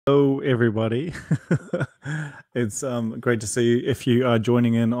Hello, everybody. It's great to see you. If you are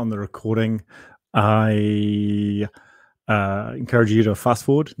joining in on the recording, I encourage you to fast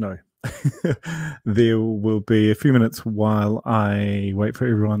forward. No, there will be a few minutes while I wait for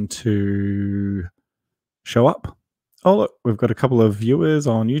everyone to show up. Oh, look, we've got a couple of viewers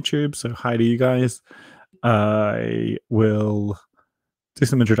on YouTube, so hi to you guys. I will do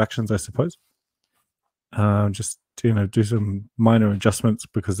some introductions, I suppose. Just do some minor adjustments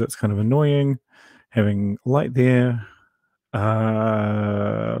because that's kind of annoying. Having light there.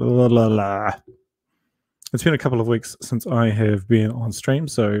 La, la, la. It's been a couple of weeks since I have been on stream,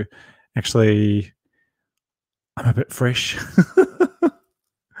 so actually I'm a bit fresh.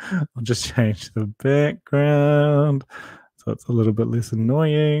 I'll just change the background so it's a little bit less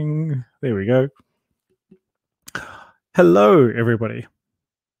annoying. There we go. Hello, everybody.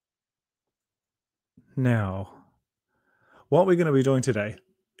 Now, what we're going to be doing today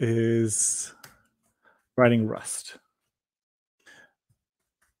is writing Rust.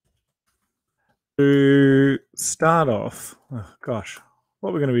 To start off, oh gosh,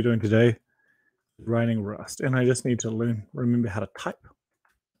 what we're going to be doing today is writing Rust, and I just need to remember how to type.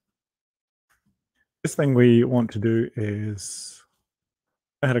 First thing we want to do is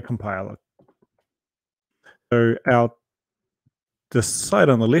how to compile it. So the side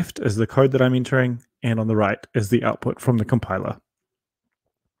on the left is the code that I'm entering, and on the right is the output from the compiler.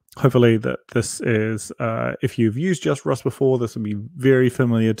 Hopefully that this is, if you've used just Rust before, this will be very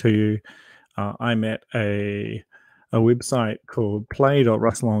familiar to you. I'm at a website called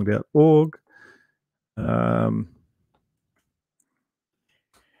play.rustlong.org. And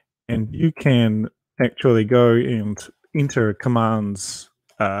you can actually go and enter commands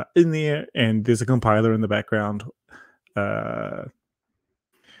in there, and there's a compiler in the background that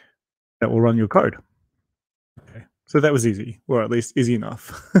will run your code. Okay, so that was easy, or at least easy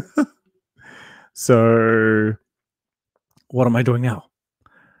enough. So what am I doing now?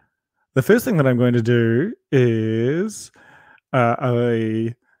 The first thing that I'm going to do is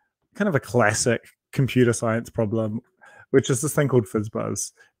a kind of a classic computer science problem, which is this thing called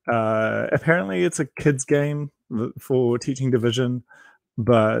FizzBuzz. Apparently it's a kid's game for teaching division,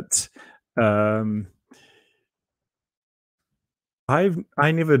 but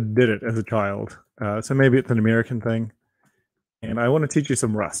I never did it as a child, so maybe it's an American thing. And I want to teach you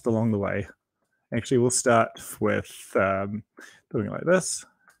some Rust along the way. Actually, we'll start with doing it like this.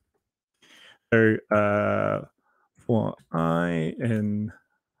 So for I in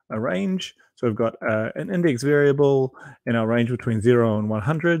a range, so we've got an index variable in our range between 0 and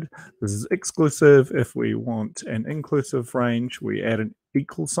 100. This is exclusive. If we want an inclusive range, we add an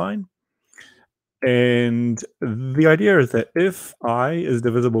equal sign. And the idea is that if I is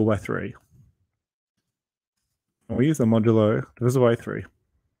divisible by 3, we use the modulo divisible by 3.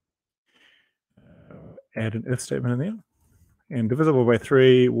 Add an if statement in there. And divisible by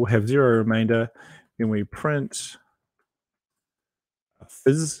 3 will have 0 remainder. Then we print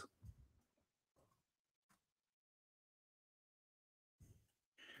fizz.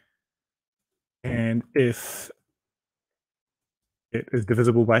 And if it is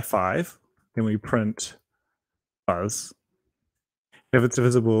divisible by 5, then we print buzz. If it's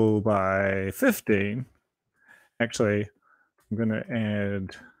divisible by 15, actually, I'm going to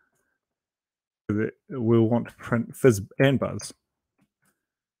add, we'll want to print fizz and buzz.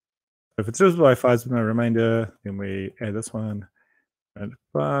 If it's divisible by 5 with no remainder, then we add this one, print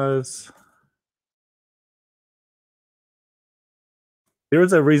buzz. There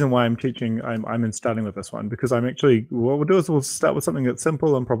is a reason why I'm starting with this one, because what we'll do is we'll start with something that's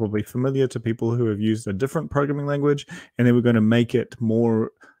simple and probably familiar to people who have used a different programming language, and then we're going to make it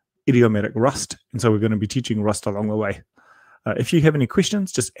more idiomatic Rust, and so we're going to be teaching Rust along the way. If you have any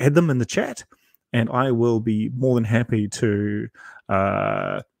questions, just add them in the chat, and I will be more than happy to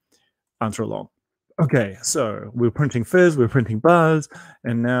answer along. Okay, so we're printing fizz, we're printing buzz,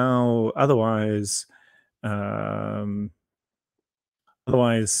 and now otherwise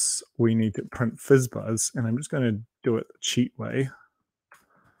we need to print fizzbuzz, and I'm just going to do it the cheat way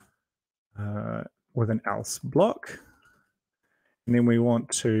with an else block. And then we want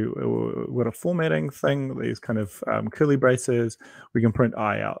to, with a formatting thing, these kind of curly braces, we can print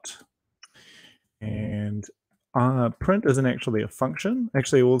I out. And print isn't actually a function.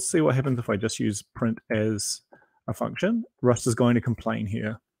 Actually, we'll see what happens if I just use print as a function. Rust is going to complain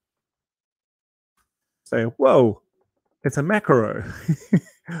here. Say, whoa, it's a macro.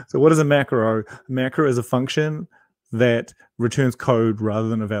 So what is a macro? A macro is a function that returns code rather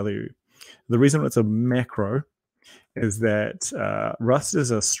than a value. The reason it's a macro is that Rust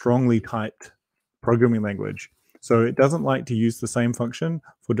is a strongly typed programming language. So it doesn't like to use the same function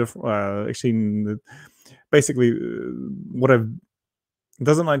for different. Actually, basically, it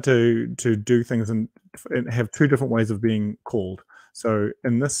doesn't like to do things and have two different ways of being called. So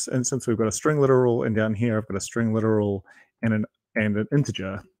in this instance, we've got a string literal, and down here I've got a string literal and an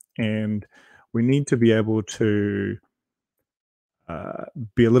integer, and we need to be able to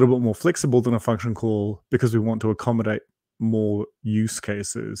be a little bit more flexible than a function call because we want to accommodate more use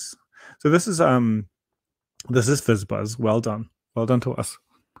cases. So this is FizzBuzz. Well done to us.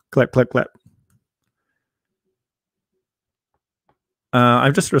 Clap, clap, clap.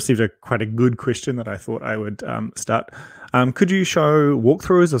 I've just received quite a good question that I thought I would start. Could you show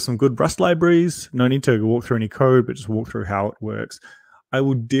walkthroughs of some good Rust libraries? No need to walk through any code, but just walk through how it works. I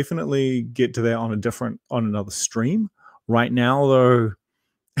will definitely get to that on another stream. Right now, though,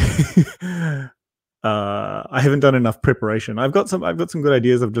 I haven't done enough preparation. I've got some good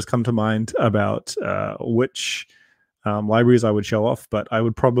ideas that have just come to mind about which libraries I would show off, but I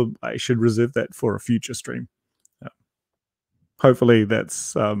should reserve that for a future stream. Hopefully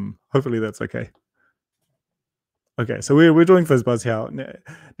that's okay. Okay, so we're doing FizzBuzz here.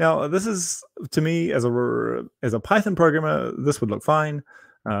 Now this is, to me, as a Python programmer, this would look fine,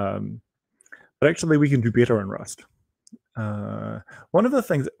 but actually we can do better in Rust. One of the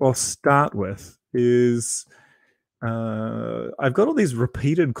things I'll start with is I've got all these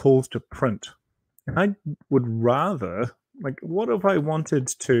repeated calls to print, and I would rather, like, what if I wanted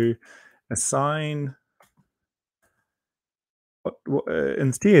to assign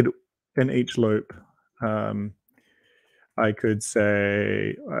instead in each loop, I could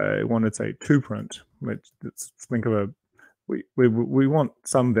say I wanted to say toPrint. Let's think of we want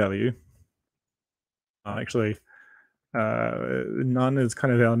some value. Actually, none is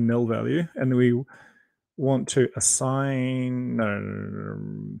kind of our nil value, and we want to assign.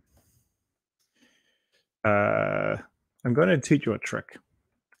 I'm going to teach you a trick,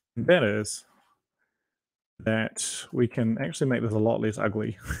 and that is that we can actually make this a lot less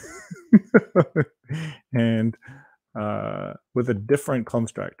ugly and with a different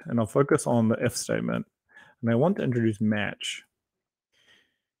construct. And I'll focus on the if statement, and I want to introduce match.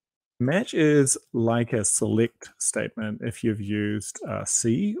 Match is like a select statement if you've used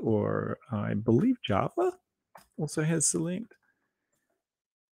C, or I believe Java also has select.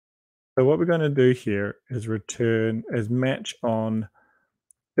 So what we're going to do here is return as match on,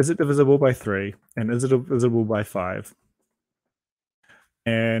 is it divisible by 3, and is it divisible by 5?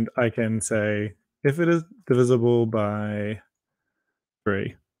 And I can say, if it is divisible by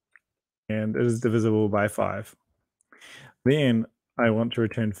 3, and it is divisible by 5, then I want to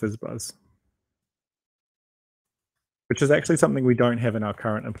return FizzBuzz, which is actually something we don't have in our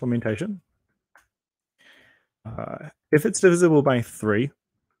current implementation. If it's divisible by 3,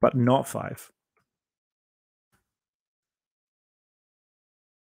 but not 5,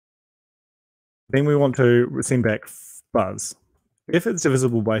 then we want to send back buzz. If it's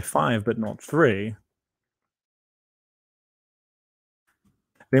divisible by 5 but not 3,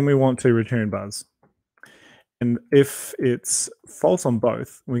 then we want to return buzz. And if it's false on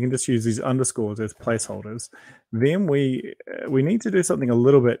both, we can just use these underscores as placeholders. Then we need to do something a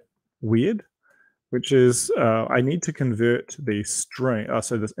little bit weird, which is I need to convert the string.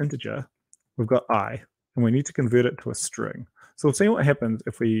 So this integer, we've got I, and we need to convert it to a string. So we'll see what happens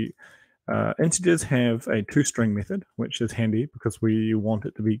if we integers have a toString method, which is handy because we want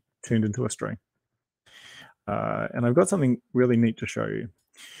it to be turned into a string. And I've got something really neat to show you,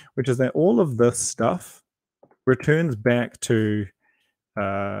 which is that all of this stuff returns back to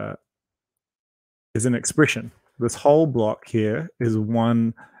is an expression. This whole block here is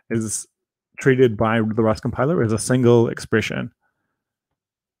treated by the Rust compiler as a single expression,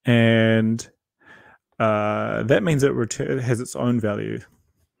 and that means it has its own value.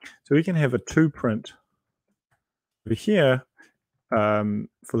 So we can have a toPrint over here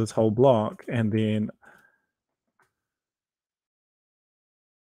for this whole block, and then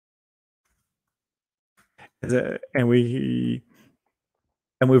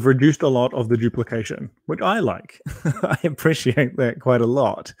we've reduced a lot of the duplication, which I like. I appreciate that quite a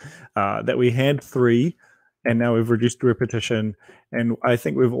lot. That we had 3, and now we've reduced repetition, and I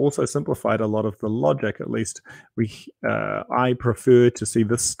think we've also simplified a lot of the logic. At least I prefer to see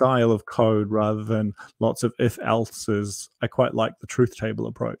this style of code rather than lots of if-else's. I quite like the truth table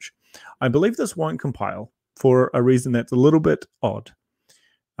approach. I believe this won't compile for a reason that's a little bit odd.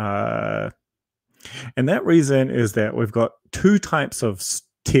 And that reason is that we've got two types of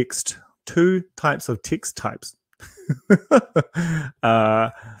text types.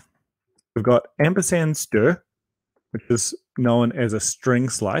 We've got ampersand stir, which is known as a string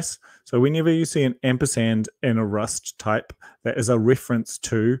slice. So whenever you see an ampersand in a Rust type, that is a reference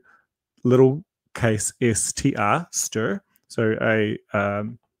to little case str, stir. So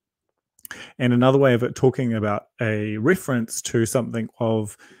and another way of it talking about a reference to something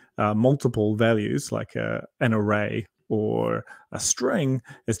of multiple values, like an array or a string,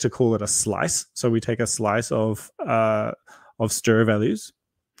 is to call it a slice. So we take a slice of stir values,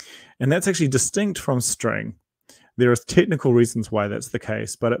 and that's actually distinct from string. There are technical reasons why that's the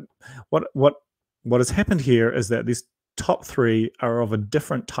case, but what has happened here is that these top three are of a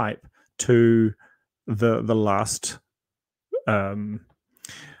different type to the last the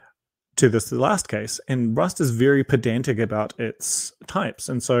last case, and Rust is very pedantic about its types,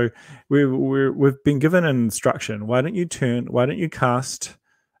 and so we've been given an instruction. Why don't you cast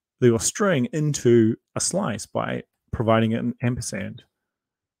your string into a slice by providing it an ampersand?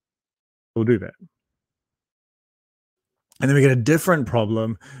 We'll do that. And then we get a different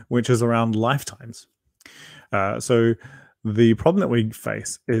problem, which is around lifetimes. So the problem that we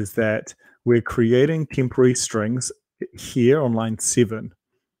face is that we're creating temporary strings here on line 7.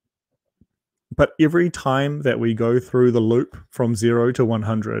 But every time that we go through the loop from 0 to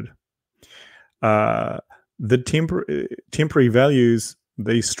 100, the temporary values,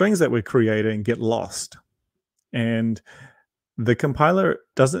 the strings that we're creating, get lost. And the compiler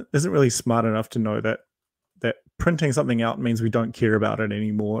isn't really smart enough to know that printing something out means we don't care about it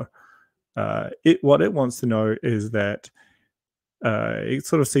anymore. What it wants to know is that it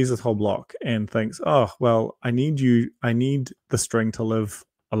sort of sees this whole block and thinks, oh, well, I need the string to live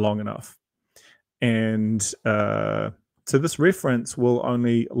long enough. And so this reference will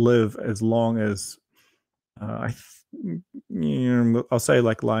only live as long as I'll say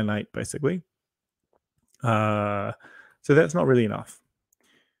like line 8, basically. So that's not really enough.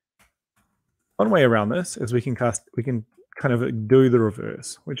 One way around this is we can kind of do the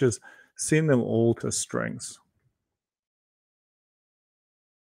reverse, which is send them all to strings.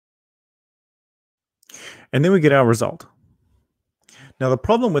 And then we get our result. Now, the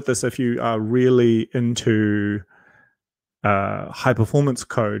problem with this, if you are really into high performance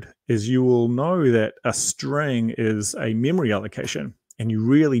code, is you will know that a string is a memory allocation, and you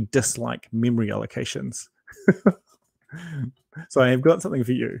really dislike memory allocations. So I have got something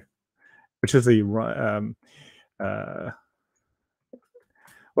for you, which is well,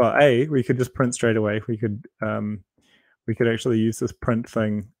 we could just print straight away. We could actually use this print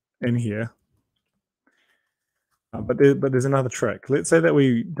thing in here. But there's another trick. Let's say that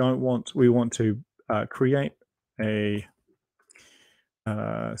we want to create a.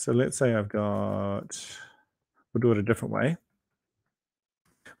 So let's say we'll do it a different way.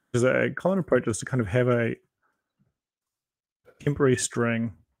 There's a common approach is to kind of have a temporary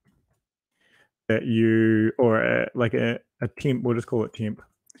string that like a temp, we'll just call it temp,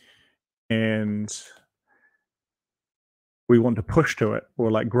 and we want to push to it or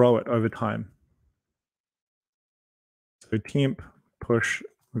like grow it over time. So temp push,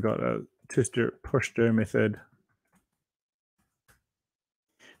 we've got a push dir method,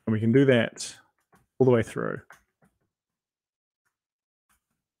 and we can do that all the way through.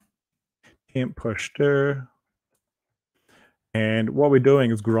 Temp push dir, and what we're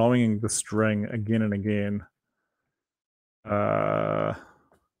doing is growing the string again and again.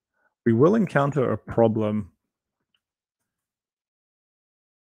 We will encounter a problem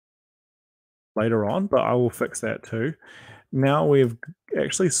later on, but I will fix that too. Now we've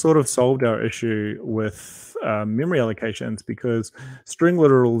actually sort of solved our issue with memory allocations, because string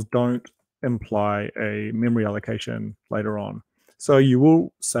literals don't imply a memory allocation later on. So you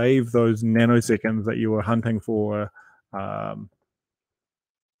will save those nanoseconds that you were hunting for. There are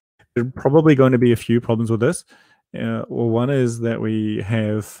probably going to be a few problems with this. Well, one is that we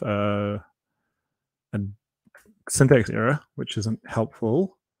have a syntax error, which isn't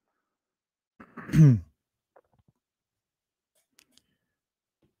helpful.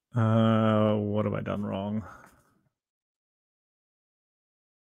 What have I done wrong?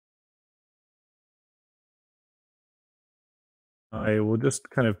 I will just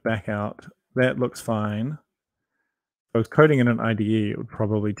kind of back out. That looks fine. If I was coding in an IDE, it would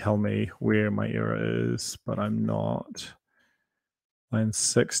probably tell me where my error is, but I'm not. Line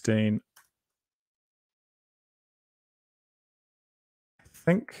 16. I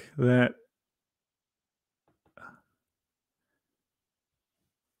think that...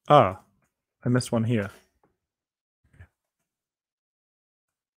 I missed one here.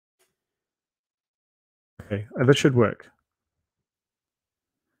 Okay, this should work.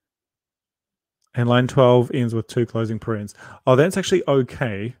 And line 12 ends with 2 closing parens. Oh, that's actually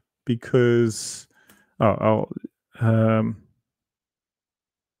okay, because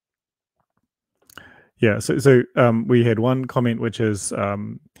Yeah, so we had one comment which is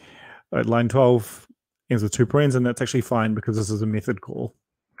at line 12 ends with two parens, and that's actually fine because this is a method call.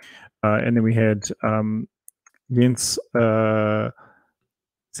 And then we had Jens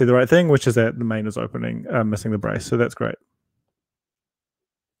say the right thing, which is that the main is opening, missing the brace. So that's great.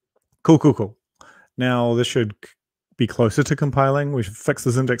 Cool. Now this should be closer to compiling. We should fix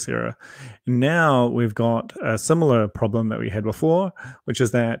the syntax error. Now we've got a similar problem that we had before, which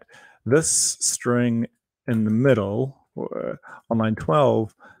is that this string in the middle, on line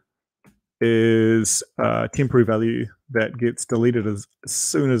 12, is a temporary value that gets deleted as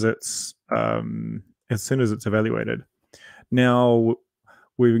soon as it's evaluated. Now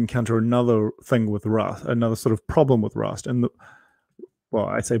we encounter another thing with Rust, another sort of problem with Rust, and well,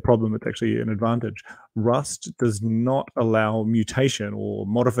 I say problem, it's actually an advantage. Rust does not allow mutation or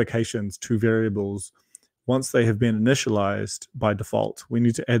modifications to variables once they have been initialized by default. We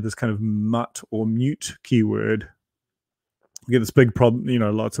need to add this kind of mut or mute keyword. We get this big problem,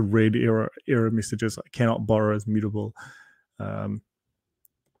 lots of red error messages like cannot borrow as mutable.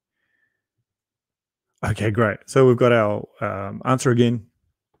 Okay, great. So we've got our answer again.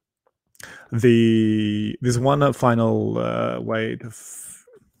 There's one final way to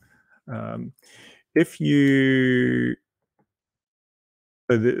if you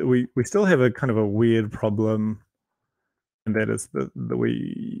we still have a kind of a weird problem, and that is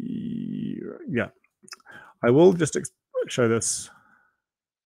I will just show this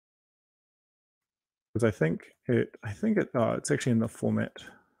because I think it's actually in the format.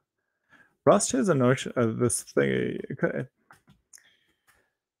 Rust has a notion of this thing.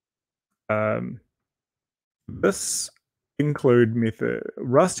 This include method.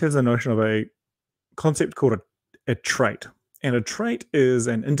 Rust has a notion of a concept called a trait, and a trait is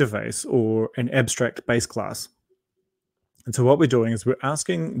an interface or an abstract base class. And so what we're doing is we're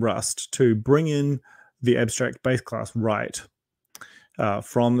asking Rust to bring in the abstract base class right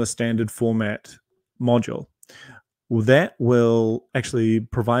from the standard format module. Well, that will actually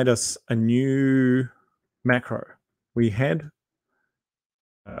provide us a new macro. We had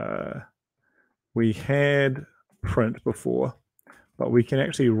print before, but we can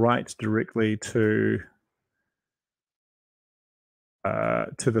actually write directly to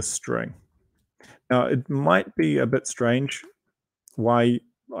the string. Now it might be a bit strange why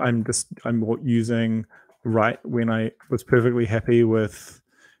I'm using write when I was perfectly happy with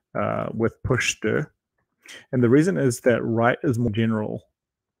pushdir, and the reason is that write is more general.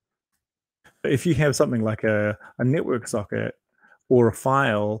 If you have something like a network socket or a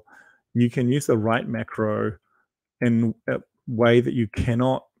file, you can use the write macro in a way that you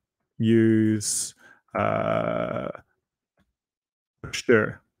cannot use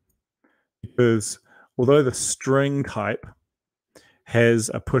pushdir, because although the string type has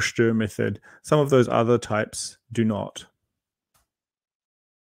a pushdir method, some of those other types do not.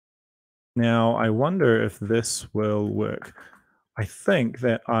 Now I wonder if this will work. I think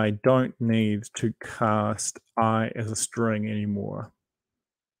that I don't need to cast I as a string anymore.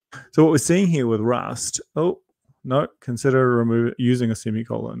 So what we're seeing here with Rust, oh no, consider using a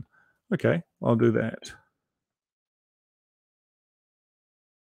semicolon. Okay, I'll do that.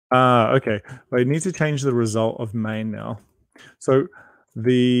 Okay, I need to change the result of main now. So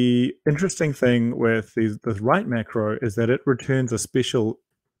the interesting thing with this write macro is that it returns a special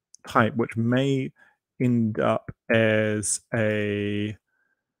type which may end up as an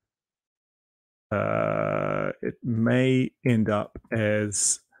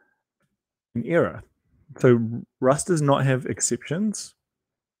error. So Rust does not have exceptions.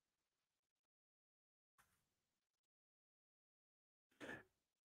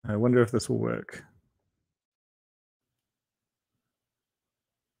 I wonder if this will work.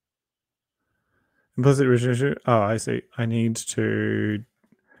 Implicit return. Oh, I see. I need to.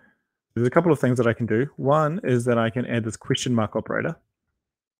 There's a couple of things that I can do. One is that I can add this question mark operator,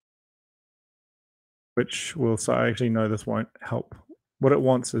 which will say, actually, no, this won't help. What it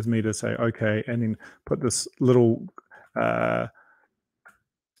wants is me to say, okay, and then put this little,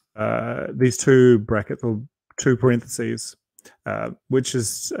 these two brackets or two parentheses, which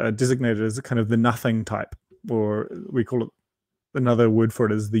is designated as kind of the nothing type, or we call it, another word for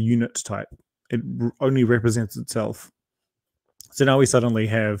it is the unit type. It only represents itself. So now we suddenly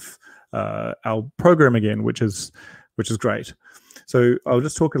have our program again, which is great. So I'll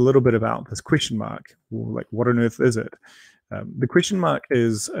just talk a little bit about this question mark. Like, what on earth is it? The question mark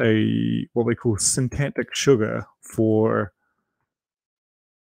is what we call syntactic sugar for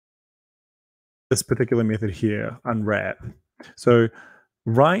this particular method here, unwrap. So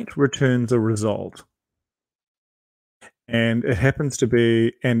write returns a result, and it happens to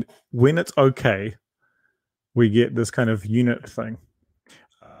be, and when it's okay, we get this kind of unit thing.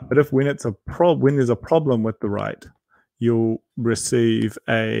 But if when there's a problem with the write, you'll receive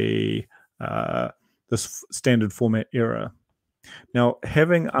a this standard format error. Now,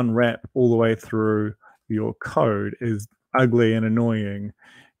 having unwrap all the way through your code is ugly and annoying,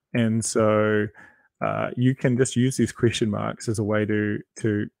 and so you can just use these question marks as a way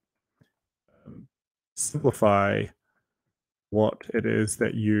to simplify what it is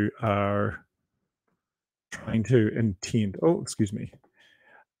that you are trying to intend. Oh, excuse me.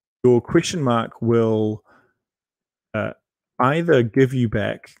 Your question mark will either give you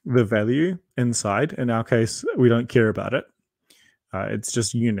back the value inside. In our case, we don't care about it. It's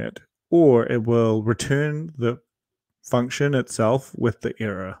just unit. Or it will return the function itself with the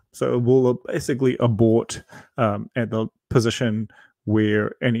error. So it will basically abort at the position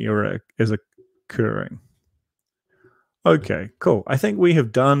where an error is occurring. Okay, cool. I think we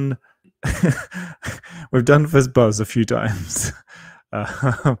have done we've done FizzBuzz a few times.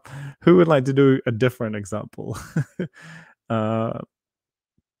 Who would like to do a different example?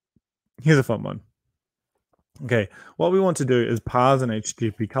 Here's a fun one. Okay, what we want to do is parse an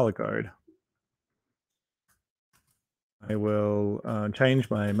HTTP color code. I will change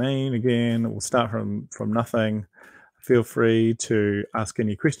my main again. We'll start from nothing. Feel free to ask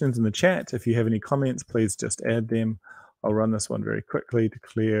any questions in the chat. If you have any comments, please just add them. I'll run this one very quickly to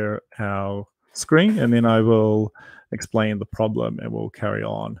clear our screen, and then I will explain the problem and we'll carry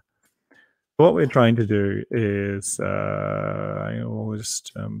on. What we're trying to do is, I will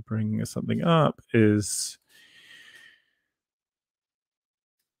just bring something up, is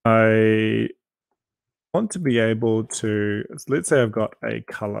I want to be able to, let's say I've got a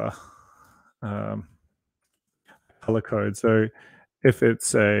color code. So if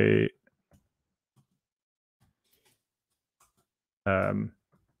it's a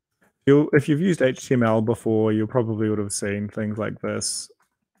if you've used HTML before, you probably would have seen things like this.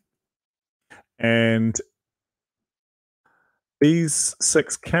 And these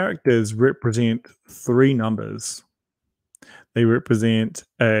 6 characters represent 3 numbers. They represent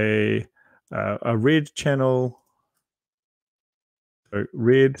a red channel, so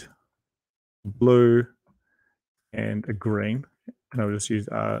red, blue, and a green. And I'll just use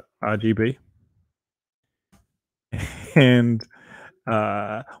RGB. And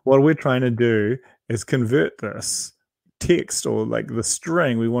what we're trying to do is convert this text, or like the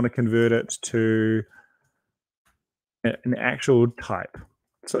string, we want to convert it to an actual type.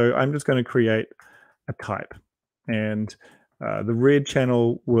 So I'm just going to create a type, and the red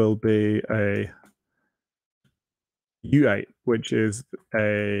channel will be a U8, which is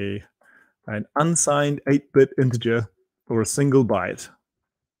an unsigned 8-bit integer or a single byte.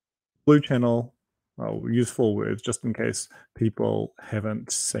 Blue channel, I'll use 4 words just in case people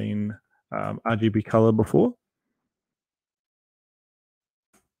haven't seen RGB color before.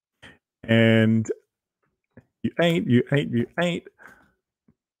 And U8.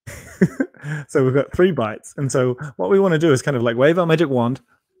 So we've got 3 bytes. And so what we want to do is kind of like wave our magic wand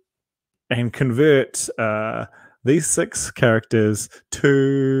and convert these 6 characters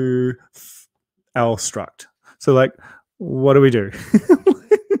to our struct. So like, what do we do?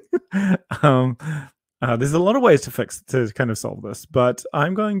 There's a lot of ways to kind of solve this, but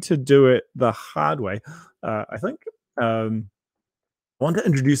I'm going to do it the hard way. I think I want to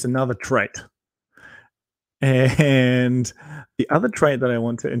introduce another trait. And the other trait that I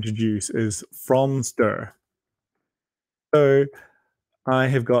want to introduce is from stir. So I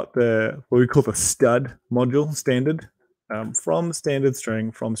have got what we call the stud module standard, from standard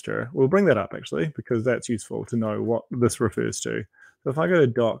string from stir. We'll bring that up actually, because that's useful to know what this refers to. So if I go to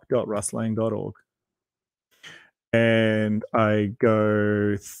doc.rustlang.org and I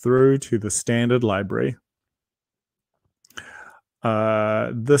go through to the standard library,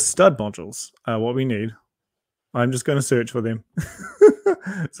 the stud modules are what we need. I'm just going to search for them.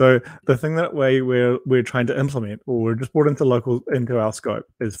 So the thing that we're trying to implement, or we're just brought into our scope,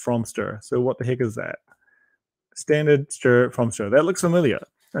 is from stir. So what the heck is that? Standard stir from stir. That looks familiar.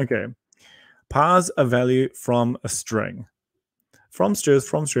 Okay. Parse a value from a string. From stir's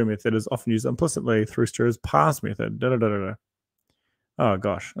from stir method is often used implicitly through stir's parse method. Oh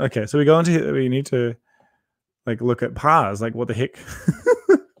gosh. Okay. So we go into here. We need to like look at parse. Like what the heck?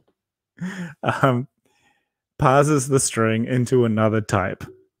 Parses the string into another type.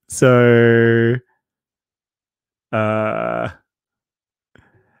 So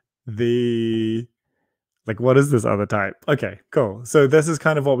what is this other type? Okay, cool. So this is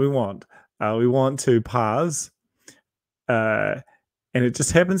kind of what we want. We want to parse, and it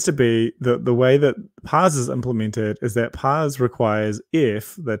just happens to be the way that parse is implemented is that parse requires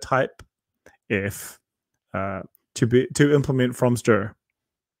if the type if to implement from stir.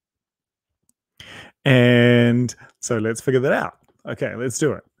 And so let's figure that out. Okay, let's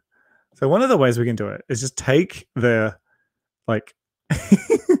do it. So one of the ways we can do it is just take the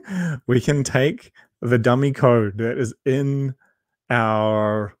we can take the dummy code that is in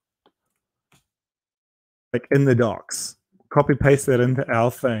our in the docs, copy paste that into our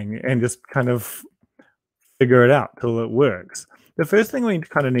thing, and just kind of figure it out till it works. The first thing we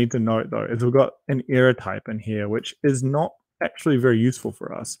kind of need to note though is we've got an error type in here, which is not actually very useful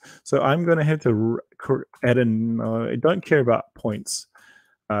for us. So I'm going to have to add in, I don't care about points,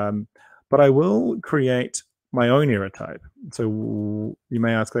 but I will create my own error type. So you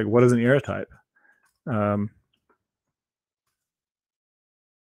may ask, like, what is an error type? An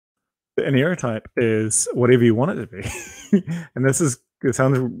error type is whatever you want it to be. And it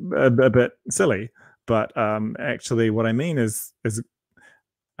sounds a bit silly, but actually what I mean is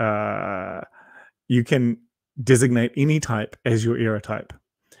you can designate any type as your error type.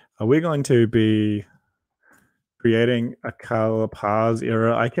 We're going to be creating a color parse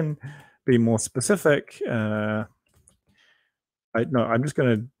error. I can be more specific. I'm just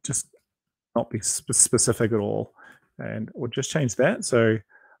going to not be specific at all, and we'll just change that. So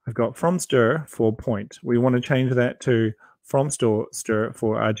I've got from stir for point. We want to change that to from stir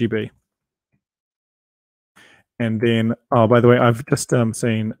for RGB. And then, oh, by the way, I've just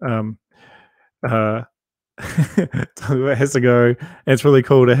seen it has to go. It's really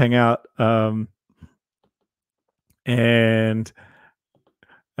cool to hang out. And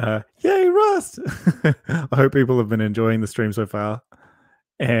yay, Rust! I hope people have been enjoying the stream so far.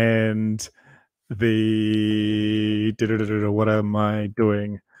 And what am I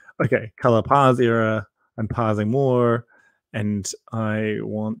doing? Okay, color parse error. I'm parsing more, and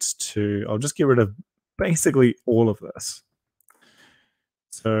I'll just get rid of basically all of this.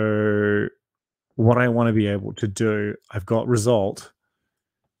 So what I want to be able to do, I've got result,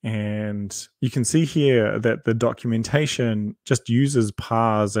 and you can see here that the documentation just uses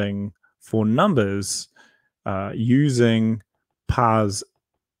parsing for numbers using parse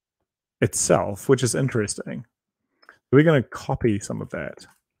itself, which is interesting. We're going to copy some of that.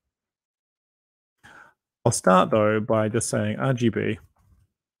 I'll start though by just saying RGB.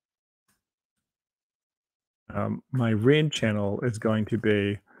 My red channel is going to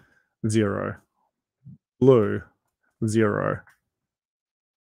be 0, blue 0,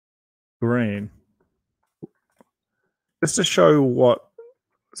 green. Just to show what,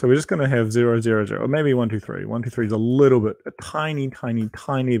 so we're just going to have 0, 0, 0, or maybe 1, 2, 3. 1, 2, 3 is a tiny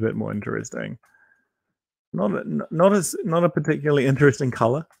bit more interesting. Not a particularly interesting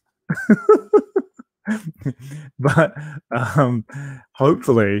color. But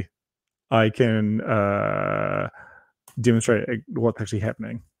hopefully I can demonstrate what's actually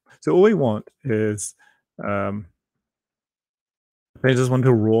happening. So all we want is I just want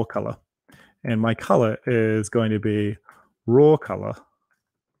a raw color, and my color is going to be raw color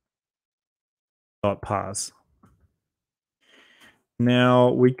dot parse.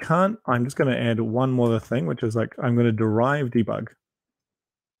 Now we can't. I'm just going to add one more thing, which is like I'm going to derive debug.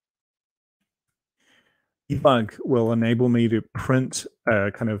 Debug will enable me to print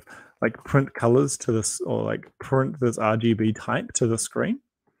kind of like print colors to this, or like print this RGB type to the screen.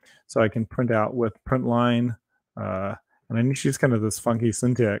 So I can print out with print line, and I need to use kind of this funky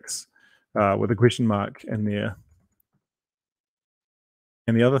syntax with a question mark in there.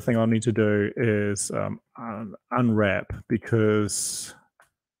 And the other thing I'll need to do is unwrap, because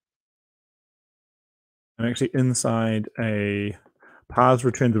I'm actually inside a parse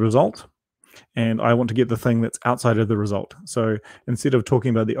return the result, and I want to get the thing that's outside of the result. So instead of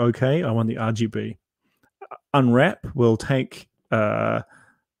talking about the OK, I want the RGB. Unwrap will take a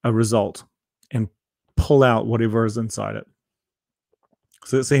result and pull out whatever is inside it.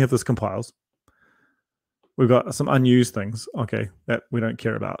 So let's see if this compiles. We've got some unused things, okay, that we don't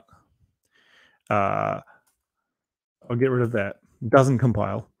care about. I'll get rid of that. Doesn't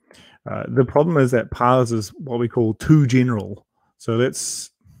compile. The problem is that parse is what we call too general. So let's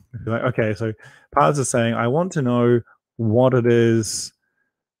be like, okay, so parse is saying, I want to know what it is.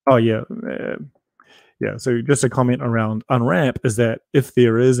 Oh, yeah. Yeah, so just a comment around unwrap is that if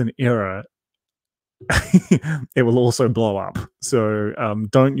there is an error, it will also blow up. So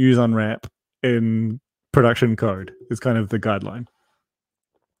don't use unwrap in production code is kind of the guideline.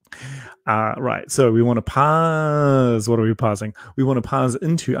 Right, so we want to parse. What are we parsing? We want to parse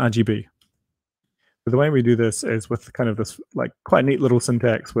into RGB. But the way we do this is with kind of this like quite neat little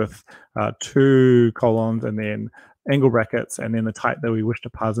syntax with 2 colons and then angle brackets and then the type that we wish to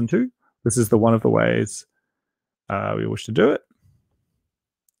parse into. This is one of the ways we wish to do it.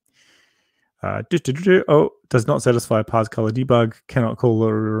 Oh, does not satisfy parse color debug. Cannot call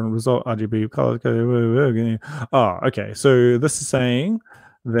the result RGB color. Oh, okay. So this is saying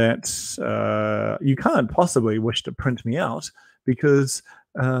that you can't possibly wish to print me out because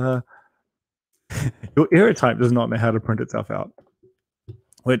your error type does not know how to print itself out.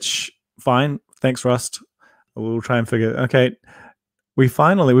 Which, fine. Thanks, Rust. We'll try and figure. Okay, we've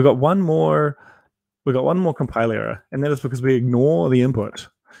got one more. We got one more compile error, and that is because we ignore the input.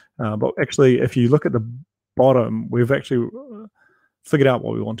 But actually, if you look at the bottom, we've actually figured out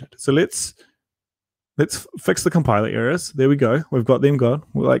what we wanted. So let's fix the compiler errors. There we go. We've got them gone.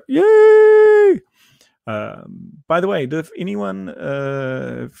 We're like, yay! By the way, if anyone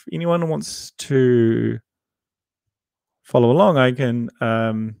wants to follow along, I can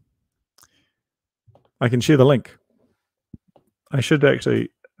share the link. I should actually.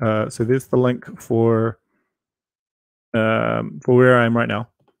 So there's the link for where I am right now.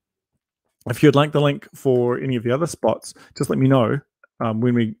 If you'd like the link for any of the other spots, just let me know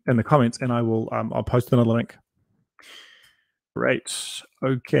when we in the comments, and I will. I'll post another link. Great.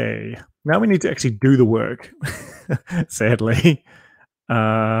 Okay. Now we need to actually do the work. Sadly.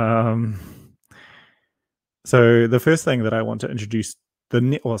 So the first thing that I want to introduce, the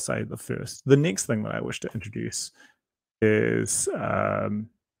next thing that I wish to introduce is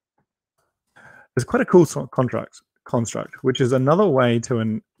quite a cool construct, which is another way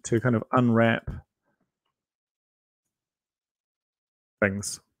to kind of unwrap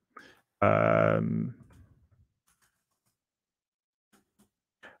things.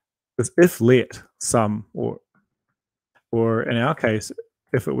 This if let sum, or in our case,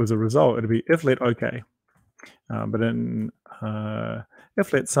 if it was a result, it'd be if let okay. But in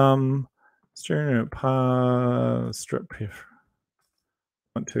if let sum strip if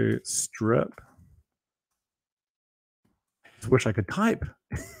want to strip. I wish I could type.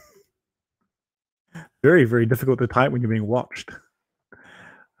 Very, very difficult to type when you're being watched.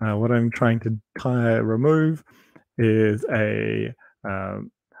 What I'm trying to remove is I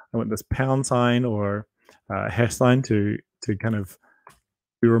want this pound sign or hash sign to kind of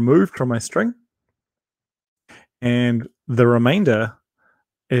be removed from my string. And the remainder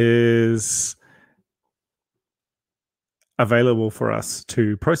is available for us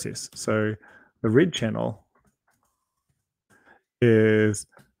to process. So the red channel is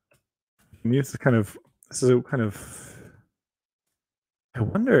this is kind of I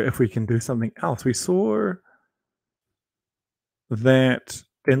wonder if we can do something else. We saw that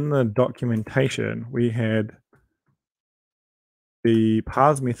in the documentation we had the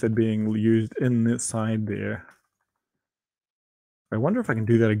parse method being used in this side there. I wonder if I can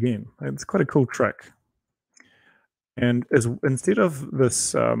do that again. It's quite a cool trick. And instead of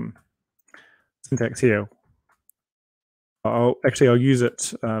this syntax here, I'll use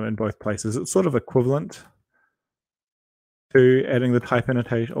it in both places. It's sort of equivalent to adding the type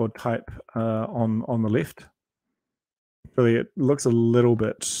annotation or type on the left. Really, it looks a little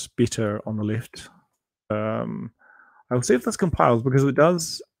bit better on the left. I'll see if this compiles, because it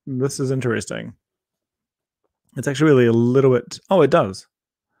does. This is interesting. It's actually really a little bit. Oh, it does.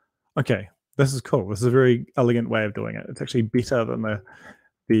 Okay, this is cool. This is a very elegant way of doing it. It's actually better than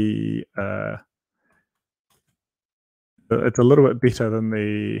it's a little bit better than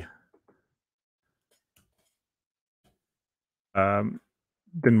I've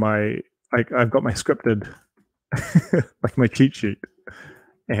got my scripted like my cheat sheet,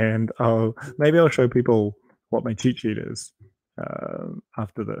 and maybe I'll show people what my cheat sheet is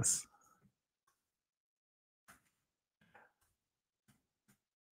after this.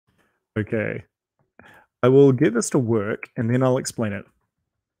 Okay, I will get this to work and then I'll explain it.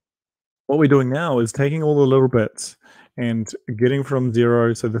 What we're doing now is taking all the little bits and getting from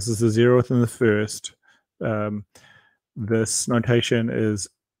 0. So this is the 0th and the first. This notation is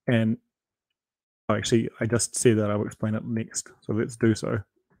actually, I just said that I will explain it next. So let's do so.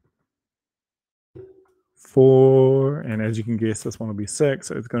 4, and as you can guess, this one will be 6.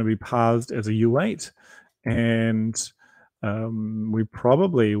 So it's going to be parsed as a U8, and we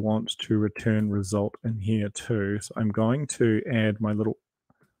probably want to return result in here too. So I'm going to add my little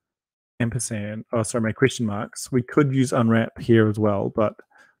ampersand. Oh, sorry, my question marks. We could use unwrap here as well, but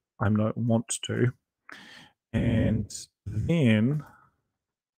I don't want to. And then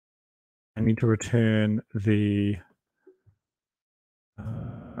I need to return the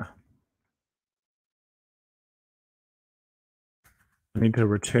I need to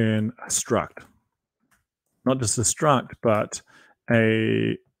return a struct, not just a struct, but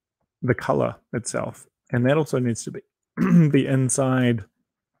the color itself, and that also needs to be be inside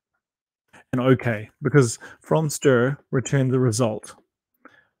an OK, because from stir return the result.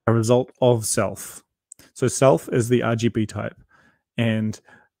 a result of self. So self is the RGB type, and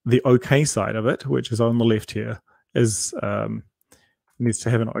the OK side of it, which is on the left here, is needs to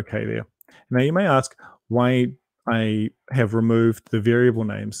have an OK there. Now you may ask why I have removed the variable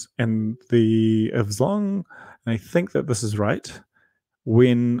names, and as long, and I think that this is right,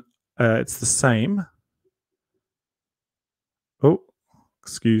 when it's the same. Oh,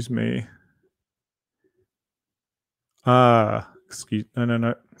 excuse me. No.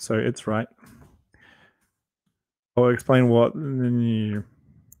 So it's right. I'll explain what. The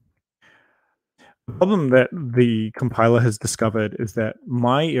problem that the compiler has discovered is that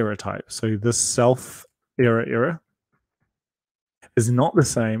my error type, so this self error, is not the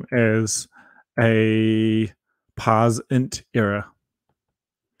same as a parse int error.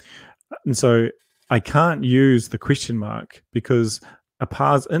 And so I can't use the question mark because a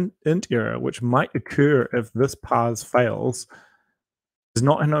parse int error, which might occur if this parse fails, does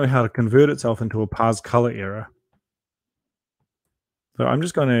not know how to convert itself into a parse color error. So I'm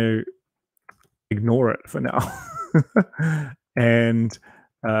just going to ignore it for now. And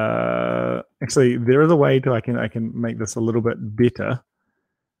actually, there is a way to I can make this a little bit better,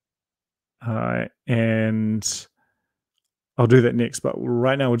 and I'll do that next. But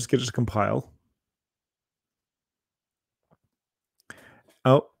right now, we'll just get it to compile.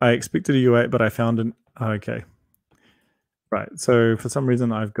 Oh, I expected a U8, but I found an okay. Right. So for some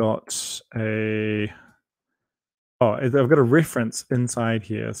reason, I've got a I've got a reference inside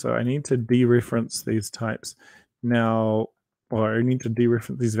here. So I need to dereference these types now, or I need to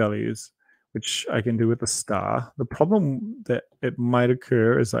dereference these values, which I can do with a star. The problem that it might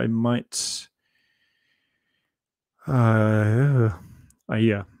occur is I might, yeah,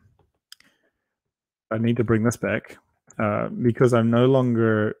 I need to bring this back because I'm no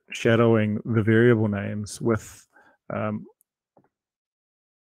longer shadowing the variable names with.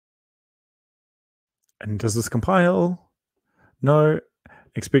 And does this compile? No.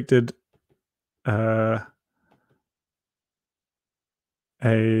 Expected a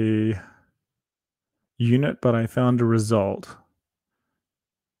unit, but I found a result.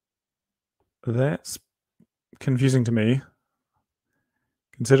 That's confusing to me.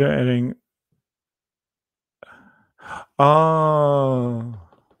 Consider adding. Oh,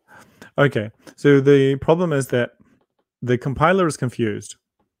 okay. So the problem is that the compiler is confused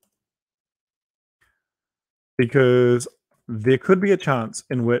because there could be a chance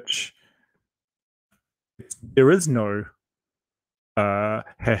in which there is no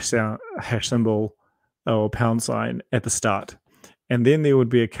hash symbol or pound sign at the start. And then there would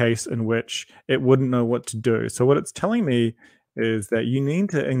be a case in which it wouldn't know what to do. So what it's telling me is that you need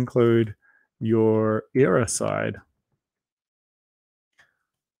to include your error side.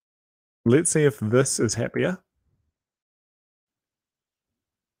 Let's see if this is happier.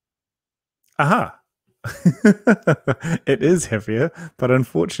 Aha! It is happier, but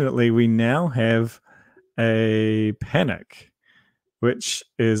unfortunately we now have a panic, which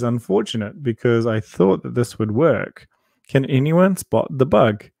is unfortunate because I thought that this would work. Can anyone spot the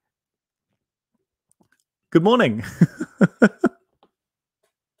bug? Good morning.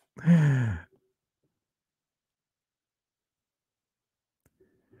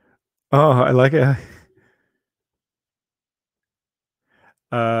 Oh, I like it.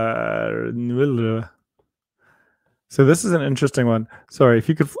 So this is an interesting one. Sorry, if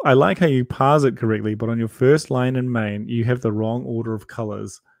you could, I like how you parse it correctly, but on your first line in main, you have the wrong order of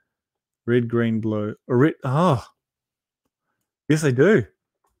colors. Red, green, blue. Or red, oh. Yes, I do.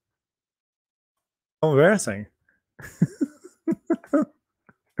 How embarrassing.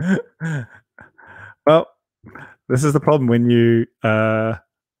 Well, this is the problem when you,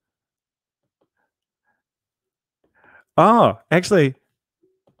 actually,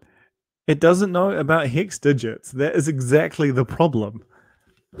 it doesn't know about hex digits. That is exactly the problem.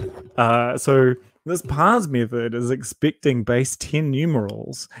 So this parse method is expecting base 10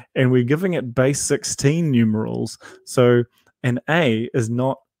 numerals, and we're giving it base 16 numerals. So an A is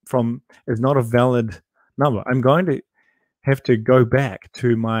not a valid number. I'm going to have to go back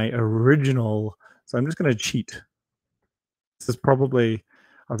to my original. So I'm just going to cheat. This is probably,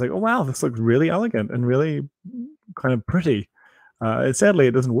 I was like, oh wow, this looks really elegant and really kind of pretty. Sadly,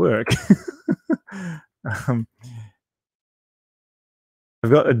 it doesn't work. I've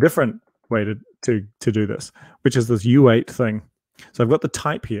got a different way to do this, which is this U8 thing. So I've got the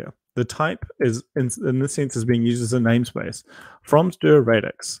type here. The type is, in this sense, is being used as a namespace from stir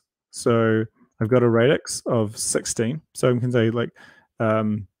radix. So I've got a radix of 16. So I can say like,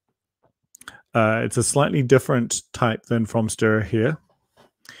 it's a slightly different type than from stir here.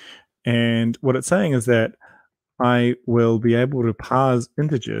 And what it's saying is that I will be able to parse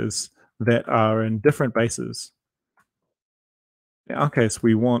integers that are in different bases. In our case,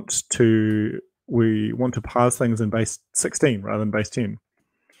 we want to parse things in base 16 rather than base 10.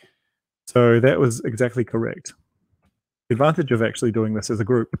 So that was exactly correct. The advantage of actually doing this as a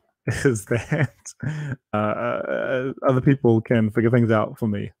group is that other people can figure things out for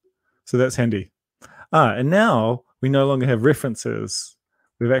me. So that's handy. And now we no longer have references.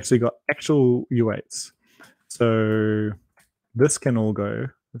 We've actually got actual U8s. So this can all go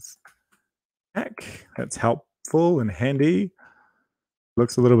back. That's helpful and handy.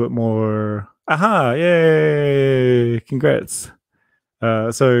 Looks a little bit more. Aha! Yay! Congrats.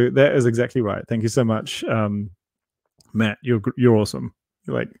 So that is exactly right. Thank you so much, Matt. You're awesome.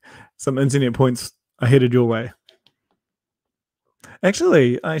 You're like some internet points are headed your way.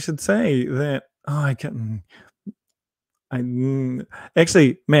 Actually, I should say that I can.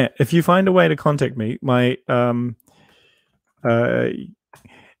 Actually, Matt, if you find a way to contact me,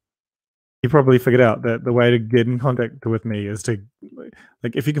 you probably figured out that the way to get in contact with me is to,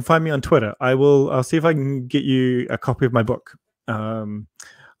 like, if you can find me on Twitter, I'll see if I can get you a copy of my book.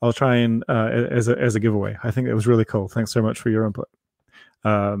 I'll try and as a giveaway. I think it was really cool. Thanks so much for your input.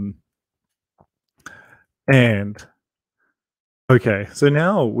 And okay, so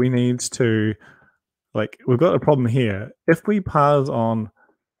now we need to, like, we've got a problem here. If we parse on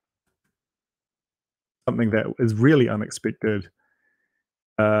something that is really unexpected,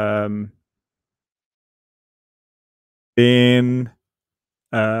 then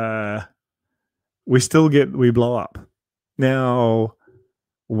we blow up. Now,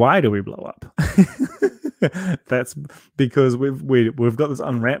 why do we blow up? That's because we've got this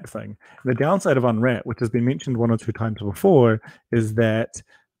unwrap thing. The downside of unwrap, which has been mentioned one or two times before, is that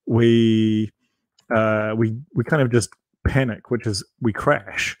we kind of just panic, which is we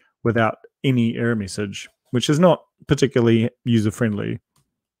crash without any error message, which is not particularly user friendly.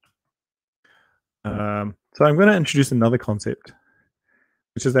 So I'm going to introduce another concept,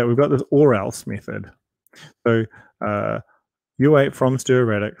 which is that we've got this or else method. So U8 from stir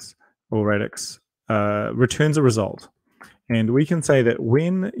radix or radix returns a result, and we can say that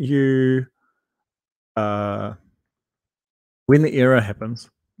when the error happens,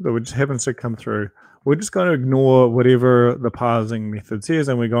 which happens to come through, we're just going to ignore whatever the parsing method says,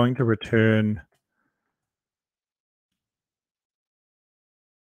 and we're going to return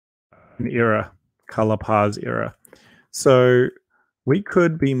an error, color parse error. So we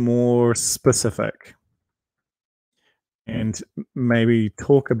could be more specific and maybe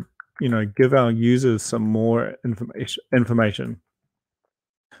talk, give our users some more information.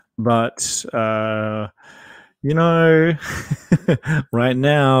 But right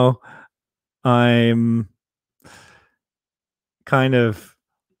now I'm kind of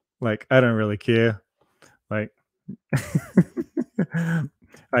like, I don't really care. Like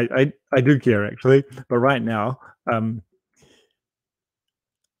I do care actually, but right now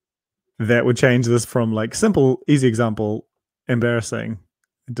that would change this from like simple, easy example, embarrassing,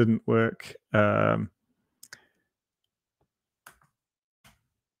 it didn't work. It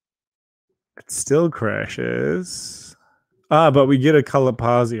still crashes. But we get a color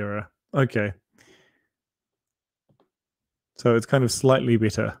parse error. Okay. So it's kind of slightly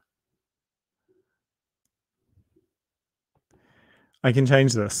better. I can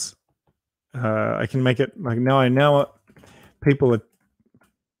change this. I can make it like now people are.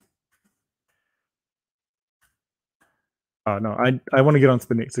 Oh no, I want to get on to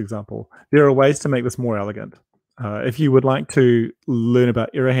the next example. There are ways to make this more elegant. If you would like to learn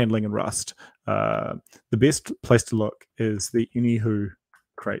about error handling in Rust, the best place to look is the Anyhow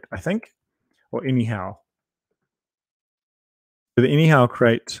crate, I think, or Anyhow. So the Anyhow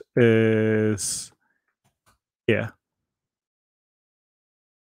crate is here.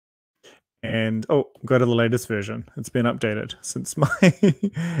 And go to the latest version. It's been updated since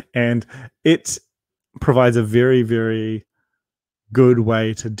and it provides a very, very good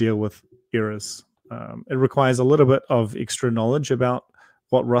way to deal with errors. It requires a little bit of extra knowledge about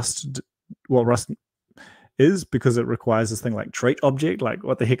what Rust is, because it requires this thing like trait object. Like,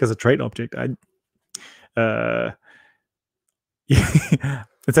 what the heck is a trait object?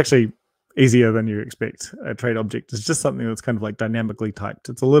 It's actually easier than you expect. A trait object is just something that's kind of like dynamically typed.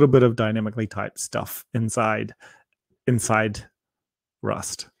 It's a little bit of dynamically typed stuff inside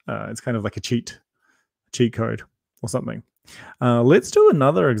Rust. It's kind of like a cheat code or something. Let's do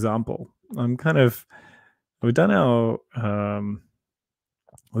another example. We've done our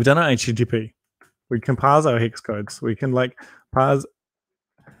HTTP. We can parse our hex codes. We can like parse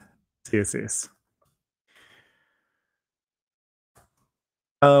CSS.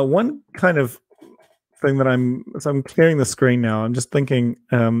 One kind of thing that I'm clearing the screen now. I'm just thinking,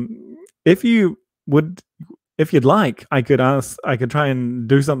 if you would, if you'd like, I could try and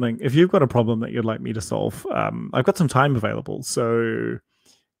do something. If you've got a problem that you'd like me to solve, I've got some time available, so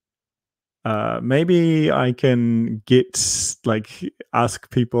maybe I can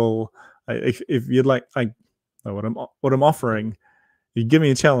ask people, if you'd like. What I'm offering. You give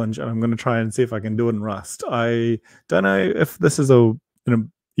me a challenge, and I'm going to try and see if I can do it in Rust. I don't know if this is a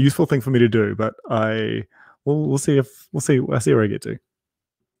useful thing for me to do, but we'll see I'll see where I get to.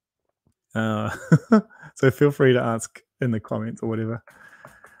 So feel free to ask in the comments or whatever.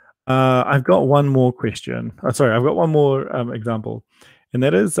 I've got one more question. Sorry, I've got one more example, and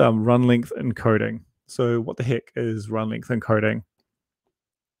that is run length encoding. So what the heck is run length encoding?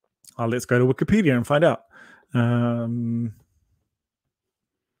 Let's go to Wikipedia and find out.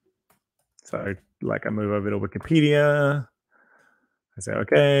 So I move over to Wikipedia. I say,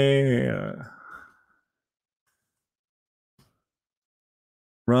 okay,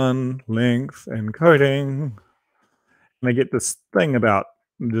 run length encoding. And I get this thing about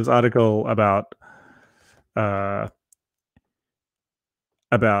this article about CompuServe,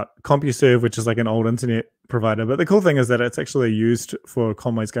 which is like an old internet provider. But the cool thing is that it's actually used for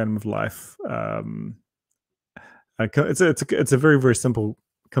Conway's Game of Life. It's a very, very simple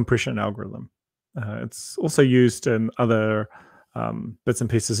compression algorithm. It's also used in other bits and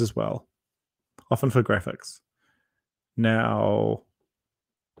pieces as well, often for graphics. Now,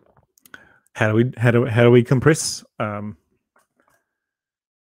 how do we compress?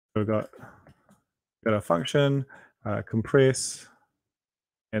 We've got a function, compress,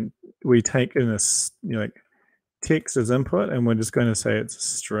 and we take in this text as input, and we're just going to say it's a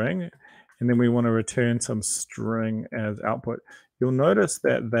string, and then we want to return some string as output. You'll notice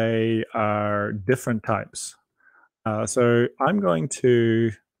that they are different types. So I'm going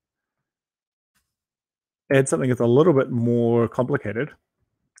to add something that's a little bit more complicated,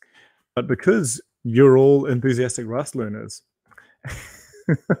 but because you're all enthusiastic Rust learners,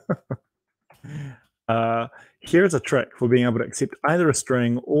 here's a trick for being able to accept either a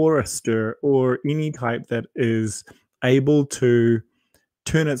string or a str or any type that is able to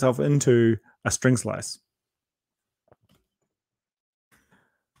turn itself into a string slice.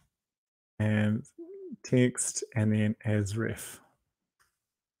 And text, and then as ref.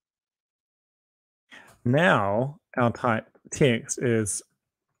 Now our type text is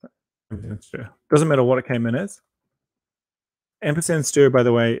doesn't matter what it came in as. Ampersand stir, by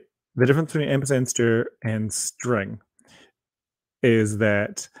the way, the difference between ampersand stir and string is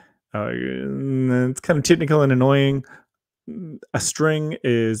that it's kind of technical and annoying. A string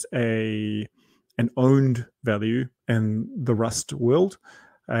is an owned value in the Rust world.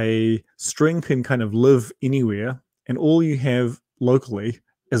 A string can kind of live anywhere, and all you have locally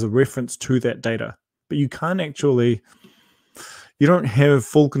is a reference to that data, but you don't have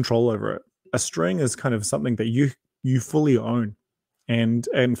full control over it. A string is kind of something that you fully own, and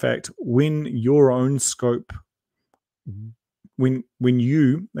in fact, when your own scope, when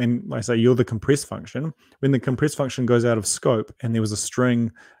you, and I say you're the compress function, when the compress function goes out of scope and there was a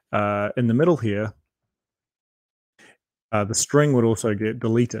string in the middle here, the string would also get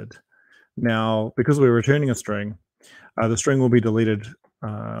deleted. Now, because we're returning a string, the string will be deleted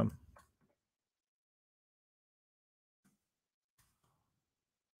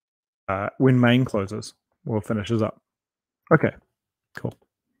when main closes or finishes up. Okay, cool.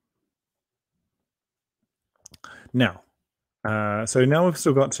 Now, so now we've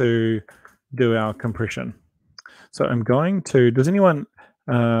still got to do our compression. So I'm going to, does anyone,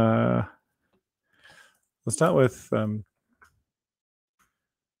 let's start with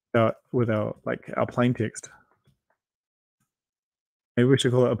our plain text. Maybe we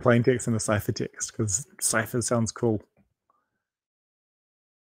should call it a plain text and a ciphertext, because cipher sounds cool.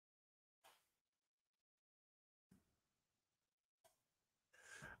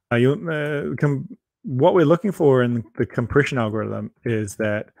 What we're looking for in the compression algorithm is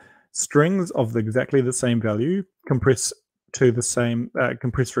that strings of exactly the same value compress to the same,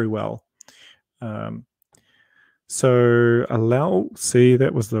 compress very well. So see,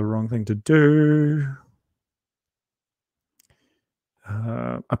 that was the wrong thing to do.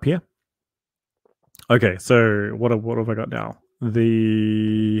 Up here. Okay, so what have I got now?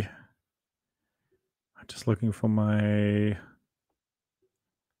 I'm just looking for my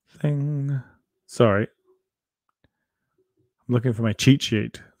thing. Sorry. I'm looking for my cheat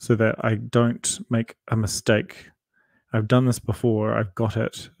sheet so that I don't make a mistake. I've done this before. I've got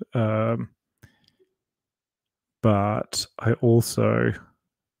it. But I also...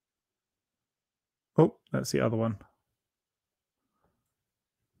 Oh, that's the other one.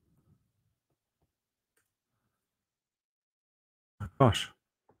 Gosh,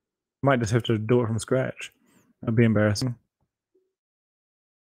 might just have to do it from scratch. That'd be embarrassing.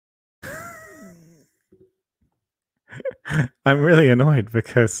 I'm really annoyed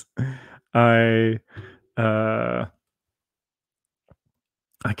because I uh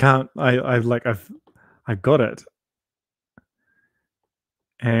I can't I've got it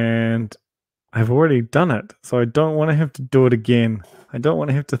and I've already done it, so I don't want to have to do it again. I don't want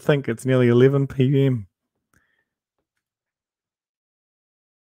to have to think it's nearly 11 p.m.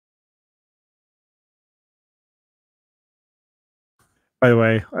 By the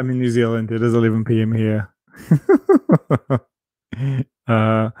way, I'm in New Zealand. It is 11 p.m. here.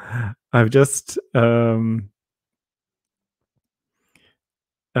 I've just ugh.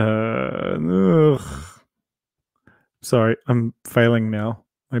 Sorry, I'm failing now.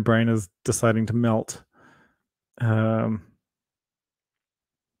 My brain is deciding to melt.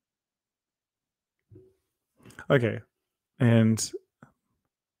 Okay, and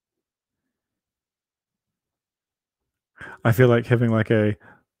I feel like having like a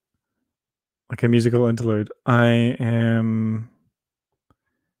musical interlude. I am.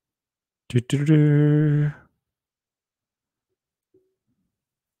 Do-do-do.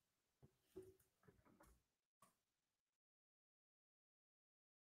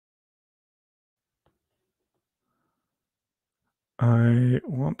 I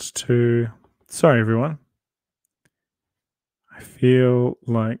want to. Sorry, everyone. I feel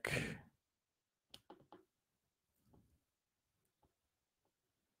like.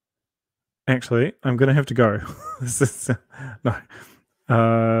 Actually, I'm gonna have to go. This is no.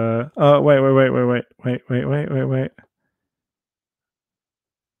 Oh, wait.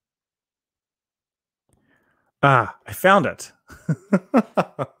 Ah, I found it.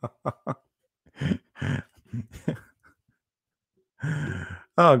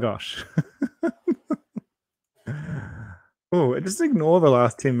 Oh gosh. Oh, just ignore the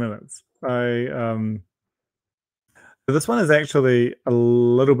last 10 minutes. This one is actually a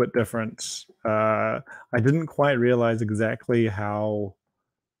little bit different. I didn't quite realize exactly how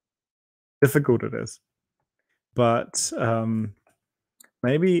difficult it is, but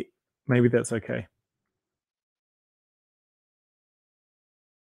maybe that's okay.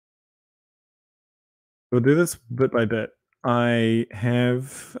 We'll do this bit by bit. I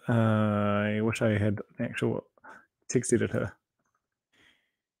have. I wish I had an actual text editor.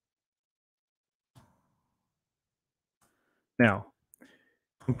 Now,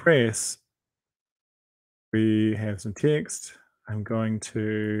 compress. We have some text. I'm going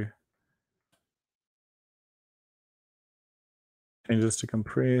to change this to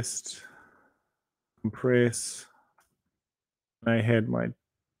compressed. Compress. I had my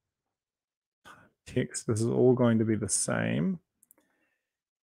text. This is all going to be the same,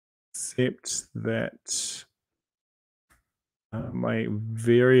 except that my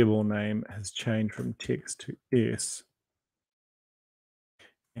variable name has changed from text to s.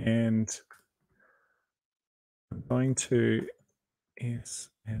 And I'm going to s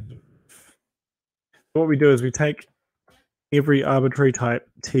and what we do is we take every arbitrary type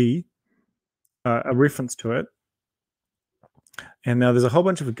t, a reference to it, and now there's a whole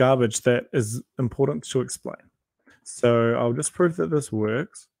bunch of garbage that is important to explain. So I'll just prove that this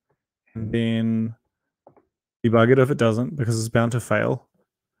works, and then debug it if it doesn't, because it's bound to fail.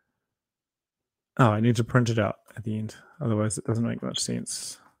 Oh, I need to print it out at the end, otherwise it doesn't make much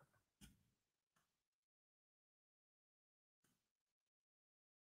sense.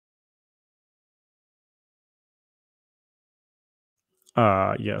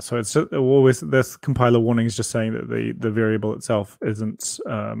 Yeah, so it's always this compiler warning is just saying that the variable itself isn't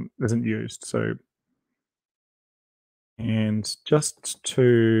used. So, and just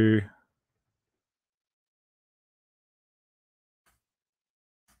to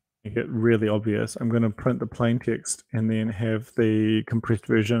make it really obvious, I'm going to print the plain text and then have the compressed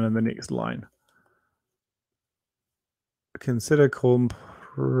version in the next line. Consider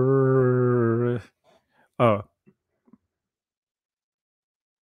oh.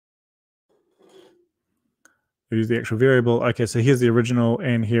 Use the actual variable. Okay, so here's the original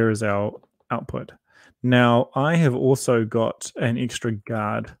and here is our output. Now I have also got an extra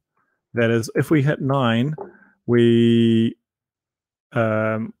guard. That is, if we hit 9, we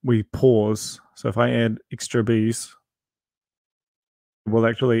pause. So if I add extra B's, we'll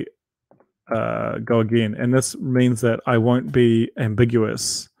actually go again. And this means that I won't be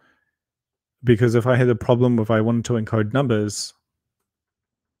ambiguous, because if I had a problem if I wanted to encode numbers,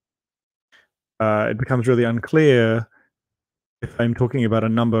 it becomes really unclear if I'm talking about a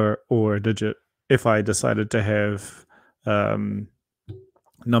number or a digit, if I decided to have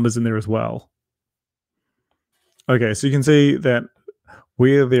numbers in there as well. Okay, so you can see that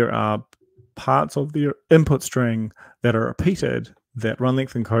where there are parts of the input string that are repeated, that run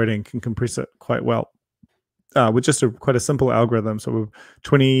length encoding can compress it quite well. With just quite a simple algorithm. So with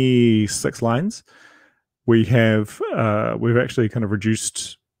 26 lines, we've actually kind of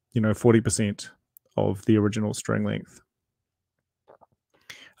reduced 40% of the original string length.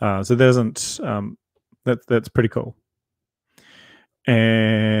 So there isn't that's pretty cool.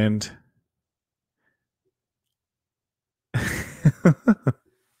 And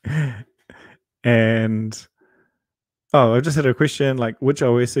and oh, I just had a question, like, which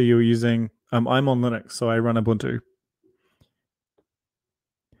OS are you using? I'm on Linux, so I run Ubuntu.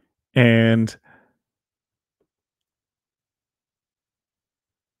 And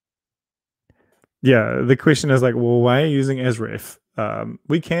yeah, the question is like, well, why are you using Asref?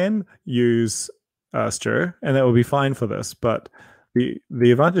 We can use Stir, and that will be fine for this. But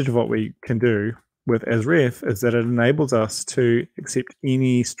the advantage of what we can do with Asref is that it enables us to accept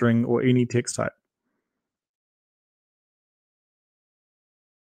any string or any text type.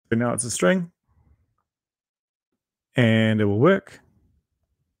 So now it's a string, and it will work.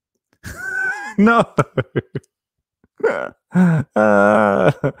 No.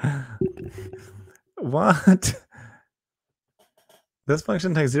 What? This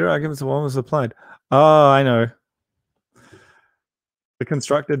function takes 0 arguments and 1 was applied. Oh, I know. The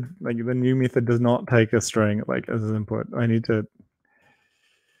constructed, like the new method does not take a string like as an input. I need to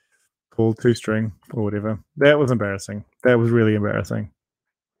call toString or whatever. That was embarrassing. That was really embarrassing.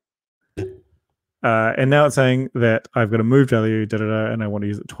 And now it's saying that I've got a move value, and I want to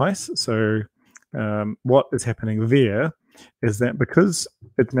use it twice. So what is happening there is that because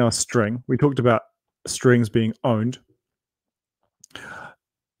it's now a string, we talked about strings being owned.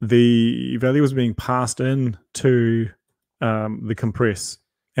 The value is being passed in to the compress.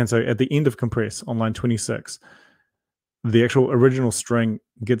 And so at the end of compress on line 26, the actual original string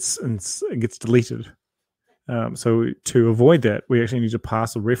gets deleted. So to avoid that, we actually need to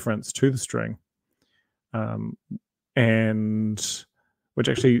pass a reference to the string. And which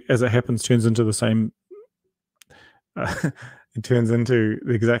actually, as it happens, turns into the same. It turns into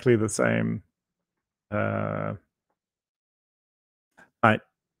exactly the same type,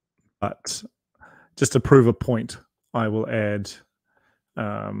 but just to prove a point, I will add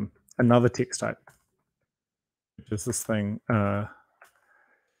another text type, which is this thing called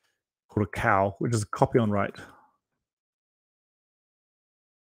a cow, which is a copy on write.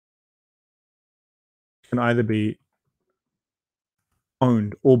 It can either be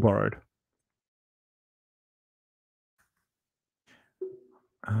owned or borrowed.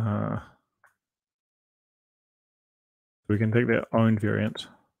 We can take that owned variant.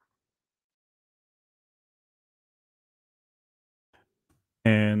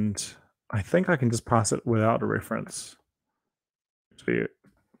 And I think I can just pass it without a reference. So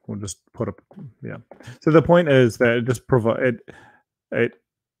we'll just put a, yeah. So the point is that it just it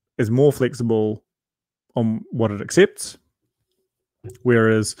is more flexible on what it accepts.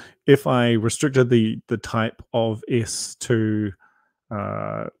 Whereas if I restricted the type of S to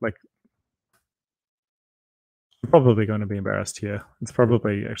like, I'm probably going to be embarrassed here. It's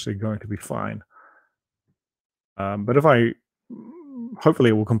probably actually going to be fine. But if I,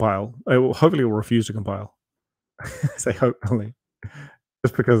 hopefully it will compile. Hopefully it will refuse to compile. Say hopefully.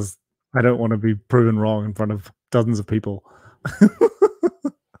 Just because I don't want to be proven wrong in front of dozens of people.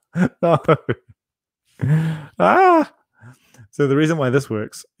 No. So the reason why this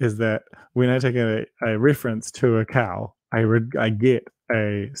works is that when I take a reference to a cow, I get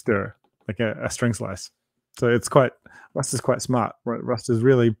a stir, like a string slice. So it's Rust is quite smart. Rust is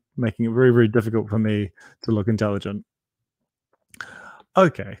really making it very, very difficult for me to look intelligent.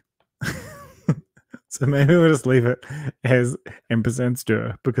 Okay. So maybe we'll just leave it as ampersand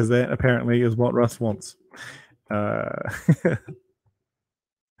stir, because that apparently is what Rust wants.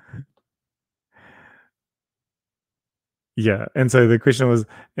 Yeah, and so the question was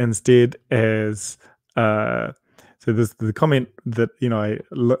instead as so there's the comment that I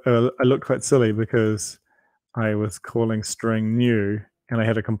looked quite silly because I was calling string new and I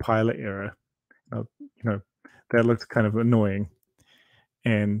had a compiler error. That looked kind of annoying,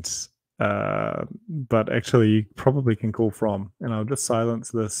 and but actually you probably can call from, and I'll just silence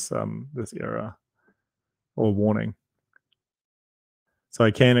this this error or warning. So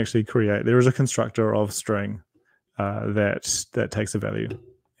I can actually create. There is a constructor of string that takes a value,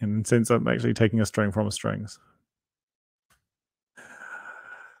 and since I'm actually taking a string from a strings,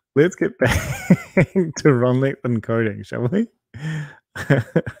 let's get back to run length encoding, shall we?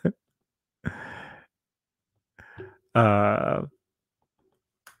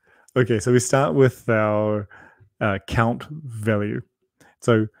 Okay, so we start with our count value,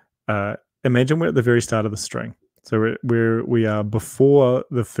 So imagine we're at the very start of the string. So we are before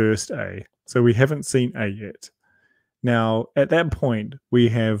the first A. So we haven't seen A yet. Now, at that point, we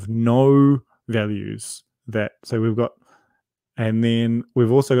have no values so we've got, and then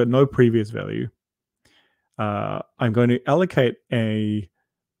we've also got no previous value. I'm going to allocate an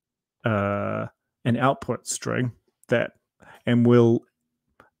output string and we'll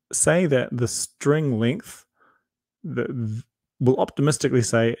say that the string length will optimistically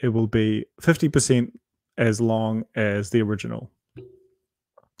say it will be 50% as long as the original.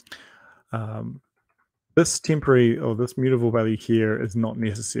 This temporary or this mutable value here is not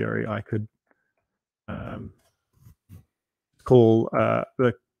necessary. I could call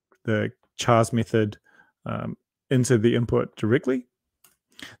the chars method into the input directly.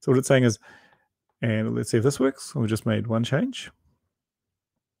 So what it's saying is, and let's see if this works. We just made one change.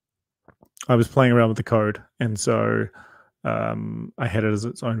 I was playing around with the code, and so I had it as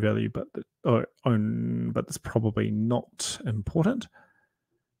its own value, but that's probably not important.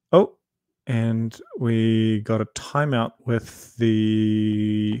 Oh, and we got a timeout with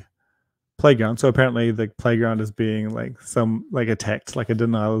the playground. So apparently the playground is being attacked, like a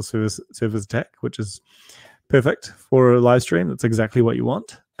denial of service attack, which is perfect for a live stream. That's exactly what you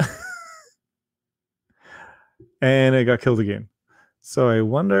want. And it got killed again. So I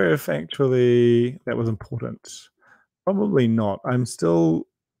wonder if actually that was important. Probably not. I'm still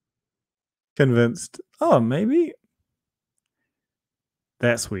convinced. Oh, maybe.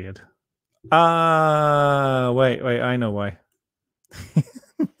 That's weird. Wait, I know why.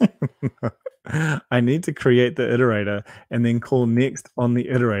 I need to create the iterator and then call next on the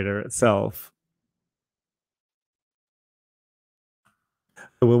iterator itself.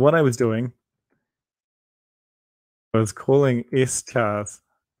 So what I was doing was calling schars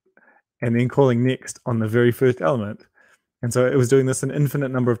and then calling next on the very first element. And so it was doing this an infinite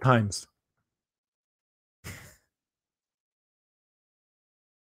number of times.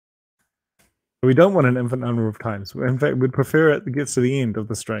 We don't want an infinite number of times. In fact, we'd prefer it gets to the end of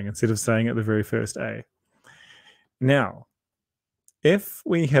the string instead of saying at the very first A. Now, so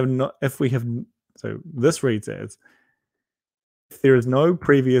this reads as, if there is no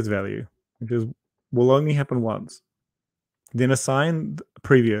previous value, which will only happen once, then assign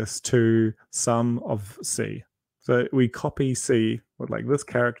previous to sum of C. So we copy C with like this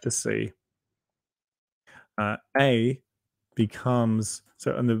character C. A becomes,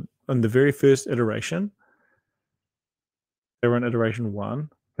 so on the very first iteration, we're on iteration 1,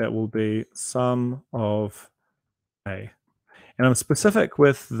 that will be sum of A. And I'm specific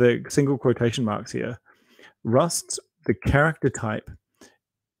with the single quotation marks here. Rust, the character type,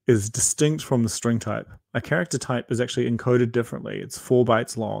 is distinct from the string type. A character type is actually encoded differently. It's 4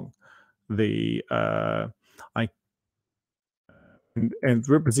 bytes long. And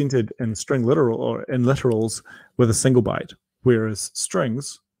represented in string literal or in literals with a single byte, whereas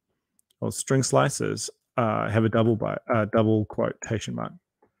strings or string slices have a double quotation mark.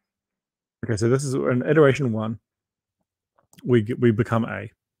 Okay, so this is an iteration 1. We become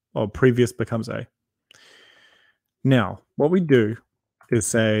A, or previous becomes A. Now, what we do is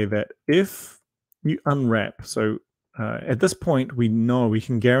say that if you unwrap, so at this point we know we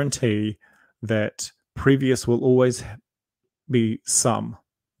can guarantee that previous will always be sum,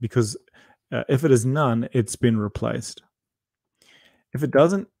 because if it is none, it's been replaced. If it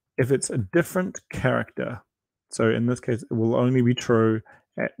doesn't, if it's a different character, so in this case it will only be true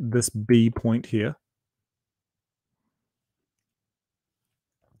at this B point here,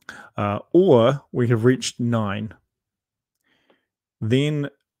 or we have reached 9, then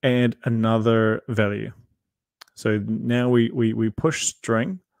add another value. So now we push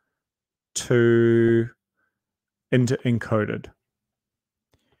string into encoded.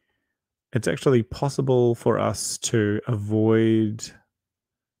 It's actually possible for us to avoid,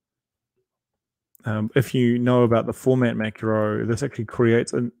 if you know about the format macro, this actually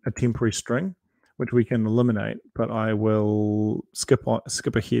creates a temporary string, which we can eliminate, but I will skip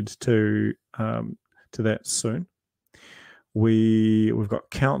ahead to that soon. We've got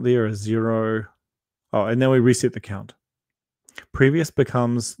count there as 0. Oh, and now we reset the count. Previous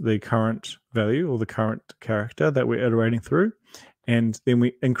becomes the current value or the current character that we're iterating through, and then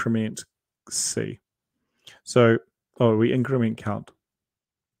we increment C. So, we increment count.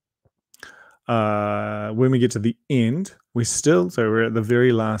 When we get to the end, so we're at the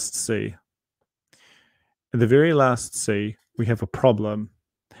very last C. At the very last C, we have a problem,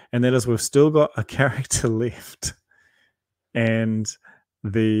 and that is we've still got a character left, and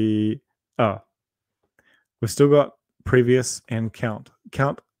we've still got previous and count.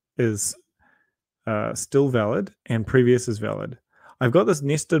 Count is still valid, and previous is valid. I've got this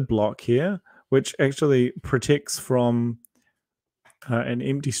nested block here, which actually protects from an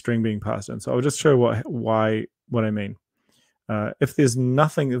empty string being passed in. So I'll just show what I mean. If there's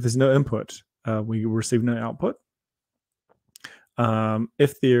nothing, if there's no input, we receive no output.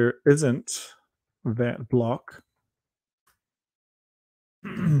 If there isn't that block,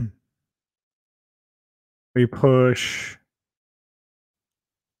 we push,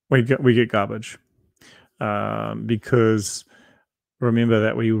 we get garbage, because remember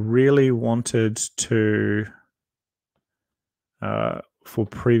that we really wanted to for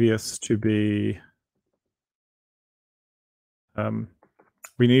previous to be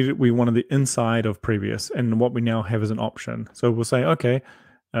we wanted the inside of previous, and what we now have is an option. So we'll say, okay,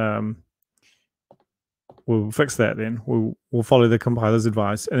 we'll fix that then. We'll follow the compiler's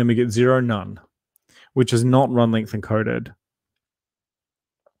advice, and then we get 0 none, which is not run length encoded.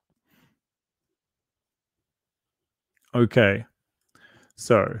 Okay,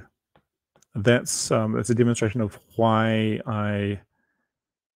 so that's a demonstration of why I've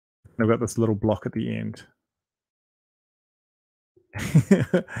got this little block at the end.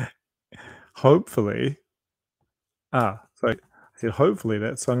 Hopefully, so I said hopefully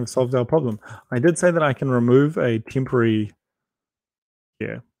that solves our problem. I did say that I can remove a temporary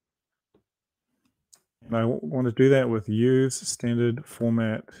here. And I want to do that with use standard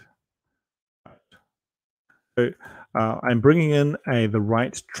format. So I'm bringing in the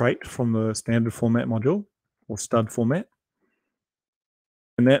write trait from the standard format module or stud format.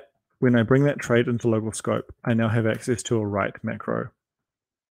 And that when I bring that trait into local scope, I now have access to a write macro,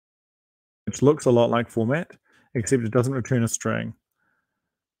 which looks a lot like format, except it doesn't return a string.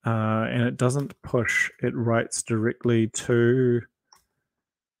 And it doesn't push, it writes directly to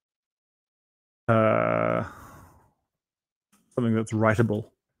something that's writable.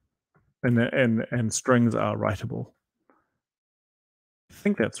 And strings are writable. I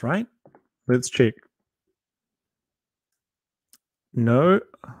think that's right. Let's check. No.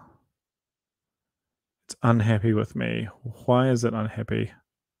 It's unhappy with me. Why is it unhappy?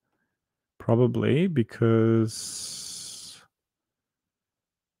 Probably because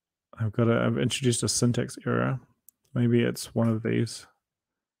I've introduced a syntax error. Maybe it's one of these.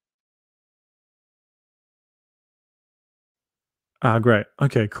 Great.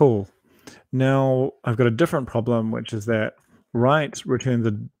 Okay, cool. Now I've got a different problem, which is that write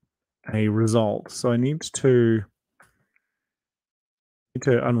returns a result. So I need to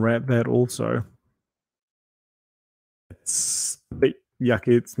unwrap that also. It's a bit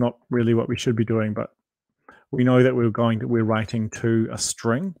yucky. It's not really what we should be doing, but we know that we're writing to a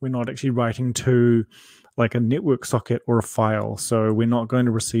string. We're not actually writing to like a network socket or a file. So we're not going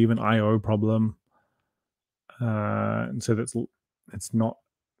to receive an IO problem. And so it's not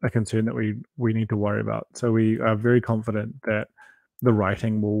a concern that we need to worry about. So we are very confident that the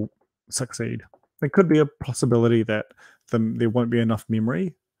writing will succeed. There could be a possibility that there won't be enough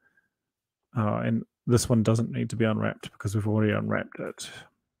memory, and this one doesn't need to be unwrapped because we've already unwrapped it.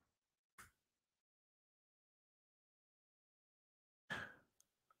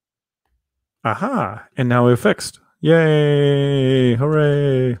 Aha! And now we're fixed. Yay!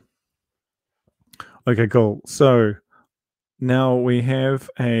 Hooray! Okay, cool. So now we have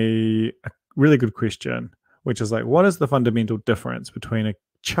a really good question, which is like, what is the fundamental difference between a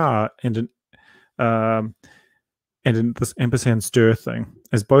char and this ampersand stir thing,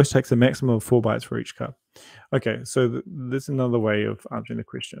 as both takes a maximum of 4 bytes for each car? Okay, so this is another way of answering the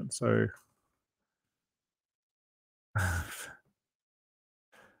question. So,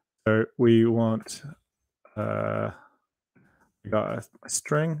 so we want we got a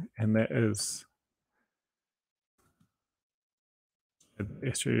string, and that is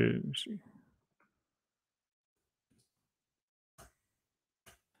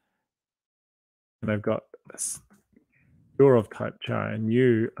and I've got you're of type char, and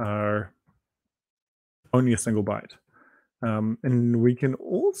you are only a single byte. And we can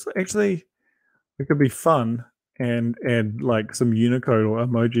also actually, it could be fun and add like some Unicode or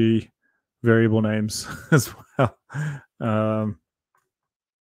emoji variable names as well.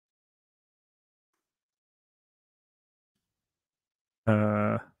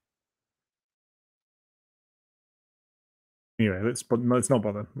 Anyway, let's not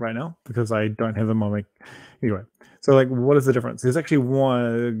bother right now because I don't have them on my. Anyway, so like, what is the difference? There's actually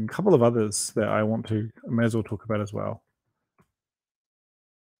a couple of others that I may as well talk about as well.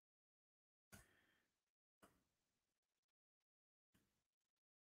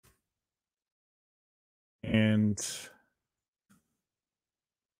 And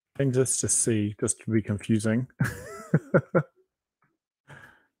things just to be confusing.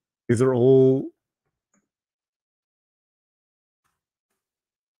 These are all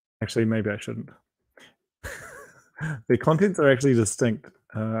Actually, maybe I shouldn't. The contents are actually distinct,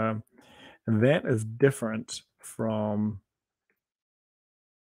 and that is different from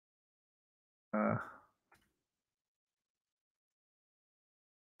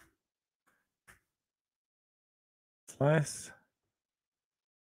slice,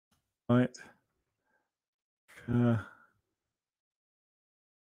 byte,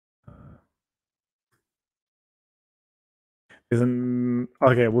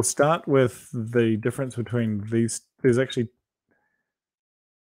 okay, we'll start with the difference between these. There's actually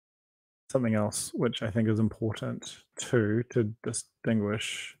something else which I think is important too to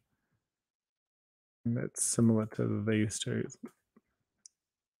distinguish. That's similar to these two.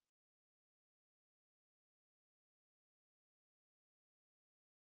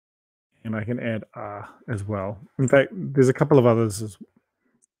 And I can add R as well. In fact, there's a couple of others.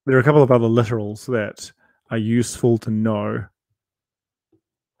 There are a couple of other literals that are useful to know.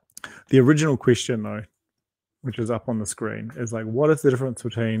 The original question, though, which is up on the screen, is like, what is the difference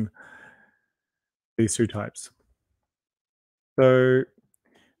between these two types? So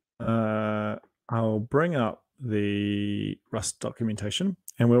I'll bring up the Rust documentation,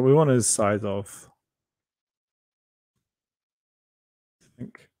 and what we want is size of, I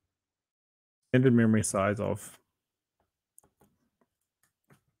think, extended memory size of.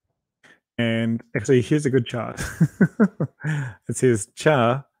 And actually, here's a good chart. It says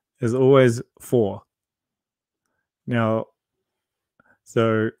char is always 4. Now,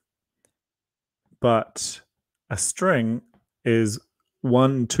 but a string is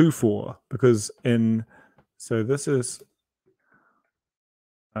 1 to 4 because so this is,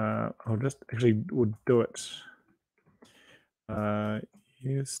 I'll just actually would do it.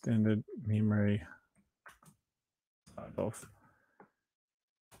 Use standard memory size of.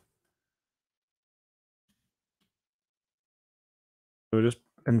 So just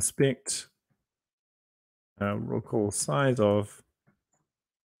inspect, we'll call size of.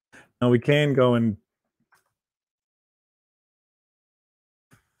 Now we can go and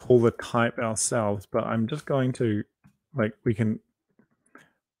pull the type ourselves, but I'm just going to, like, we can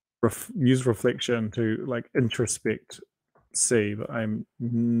use reflection to like introspect C, but I'm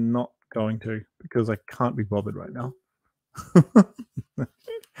not going to because I can't be bothered right now.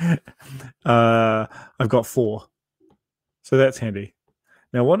 I've got 4, so that's handy.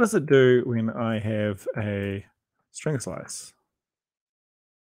 Now, what does it do when I have a string slice?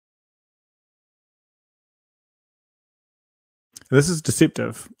 This is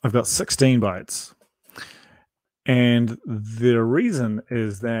deceptive. I've got 16 bytes. And the reason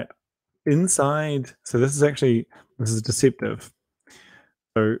is that inside, so this is deceptive.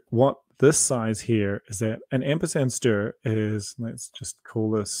 So what this size here is that an ampersand stir is, let's just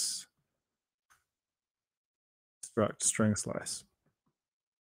call this struct string slice.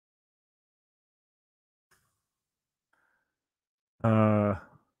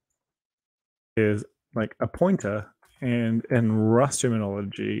 Is like a pointer, and in Rust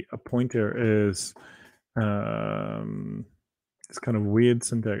terminology, a pointer is this kind of weird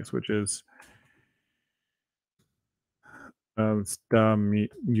syntax, which is star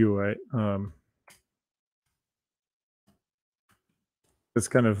UA. It's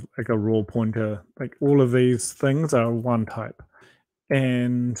kind of like a raw pointer. Like all of these things are one type,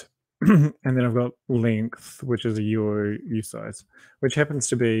 and and then I've got length, which is a U size, which happens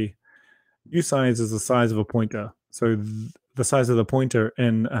to be U size is the size of a pointer. So the size of the pointer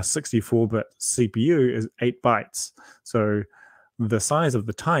in a 64-bit CPU is 8 bytes. So the size of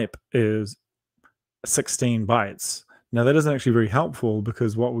the type is 16 bytes. Now that isn't actually very helpful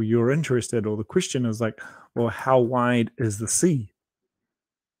because what you're interested, or the question is like, well, how wide is the C?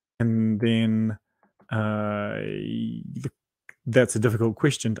 And then that's a difficult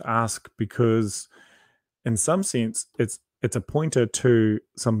question to ask because in some sense it's a pointer to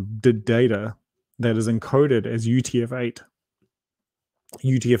some data that is encoded as UTF-8.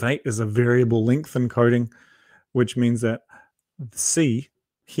 UTF-8 is a variable length encoding, which means that C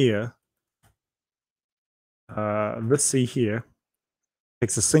here, this C here,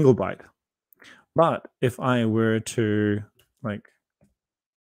 takes a single byte. But if I were to like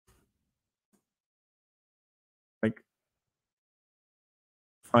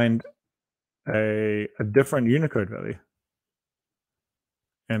find a different Unicode value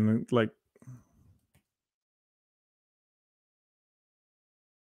and like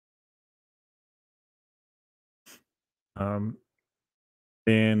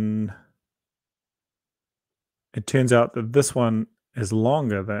then it turns out that this one is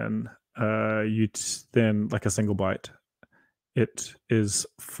longer than than like a single byte. It is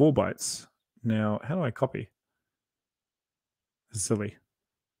 4 bytes. Now, how do I copy? This is silly.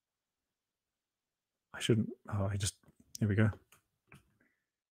 shouldn't. Oh, I just. Here we go.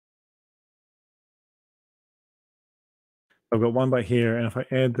 I've got one by here, and if I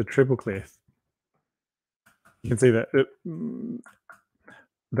add the treble clef, you can see that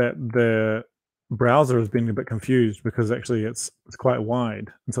that the browser has been a bit confused because actually it's quite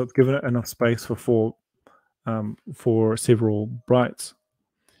wide, and so it's given it enough space for several bytes.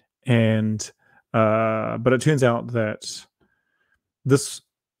 And but it turns out that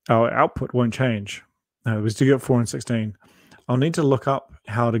our output won't change. It was to get 4 and 16. I'll need to look up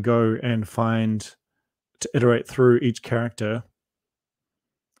how to go and to iterate through each character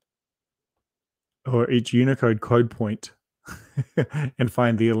or each Unicode code point and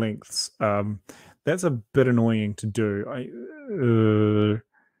find their lengths. That's a bit annoying to do.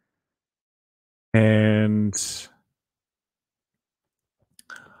 And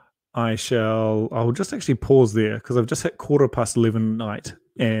I'll just actually pause there because I've just hit 11:15 at night,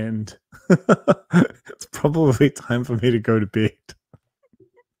 and it's probably time for me to go to bed.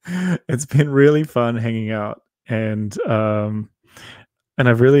 It's been really fun hanging out, and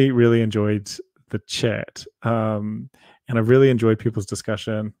I've really, really enjoyed the chat, and I've really enjoyed people's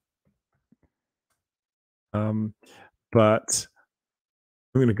discussion. But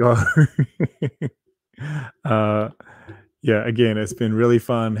I'm gonna go. Yeah, again, it's been really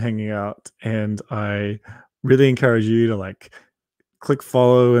fun hanging out, and I really encourage you to like click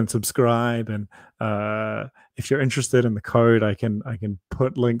follow and subscribe. And if you're interested in the code, I can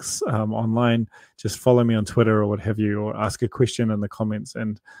put links online. Just follow me on Twitter or what have you, or ask a question in the comments,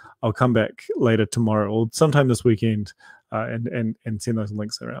 and I'll come back later tomorrow or sometime this weekend and send those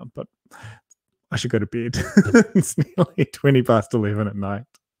links around. But I should go to bed. It's nearly 11:20 at night.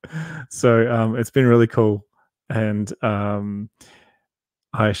 So it's been really cool. And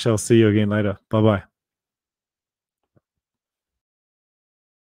I shall see you again later. Bye-bye.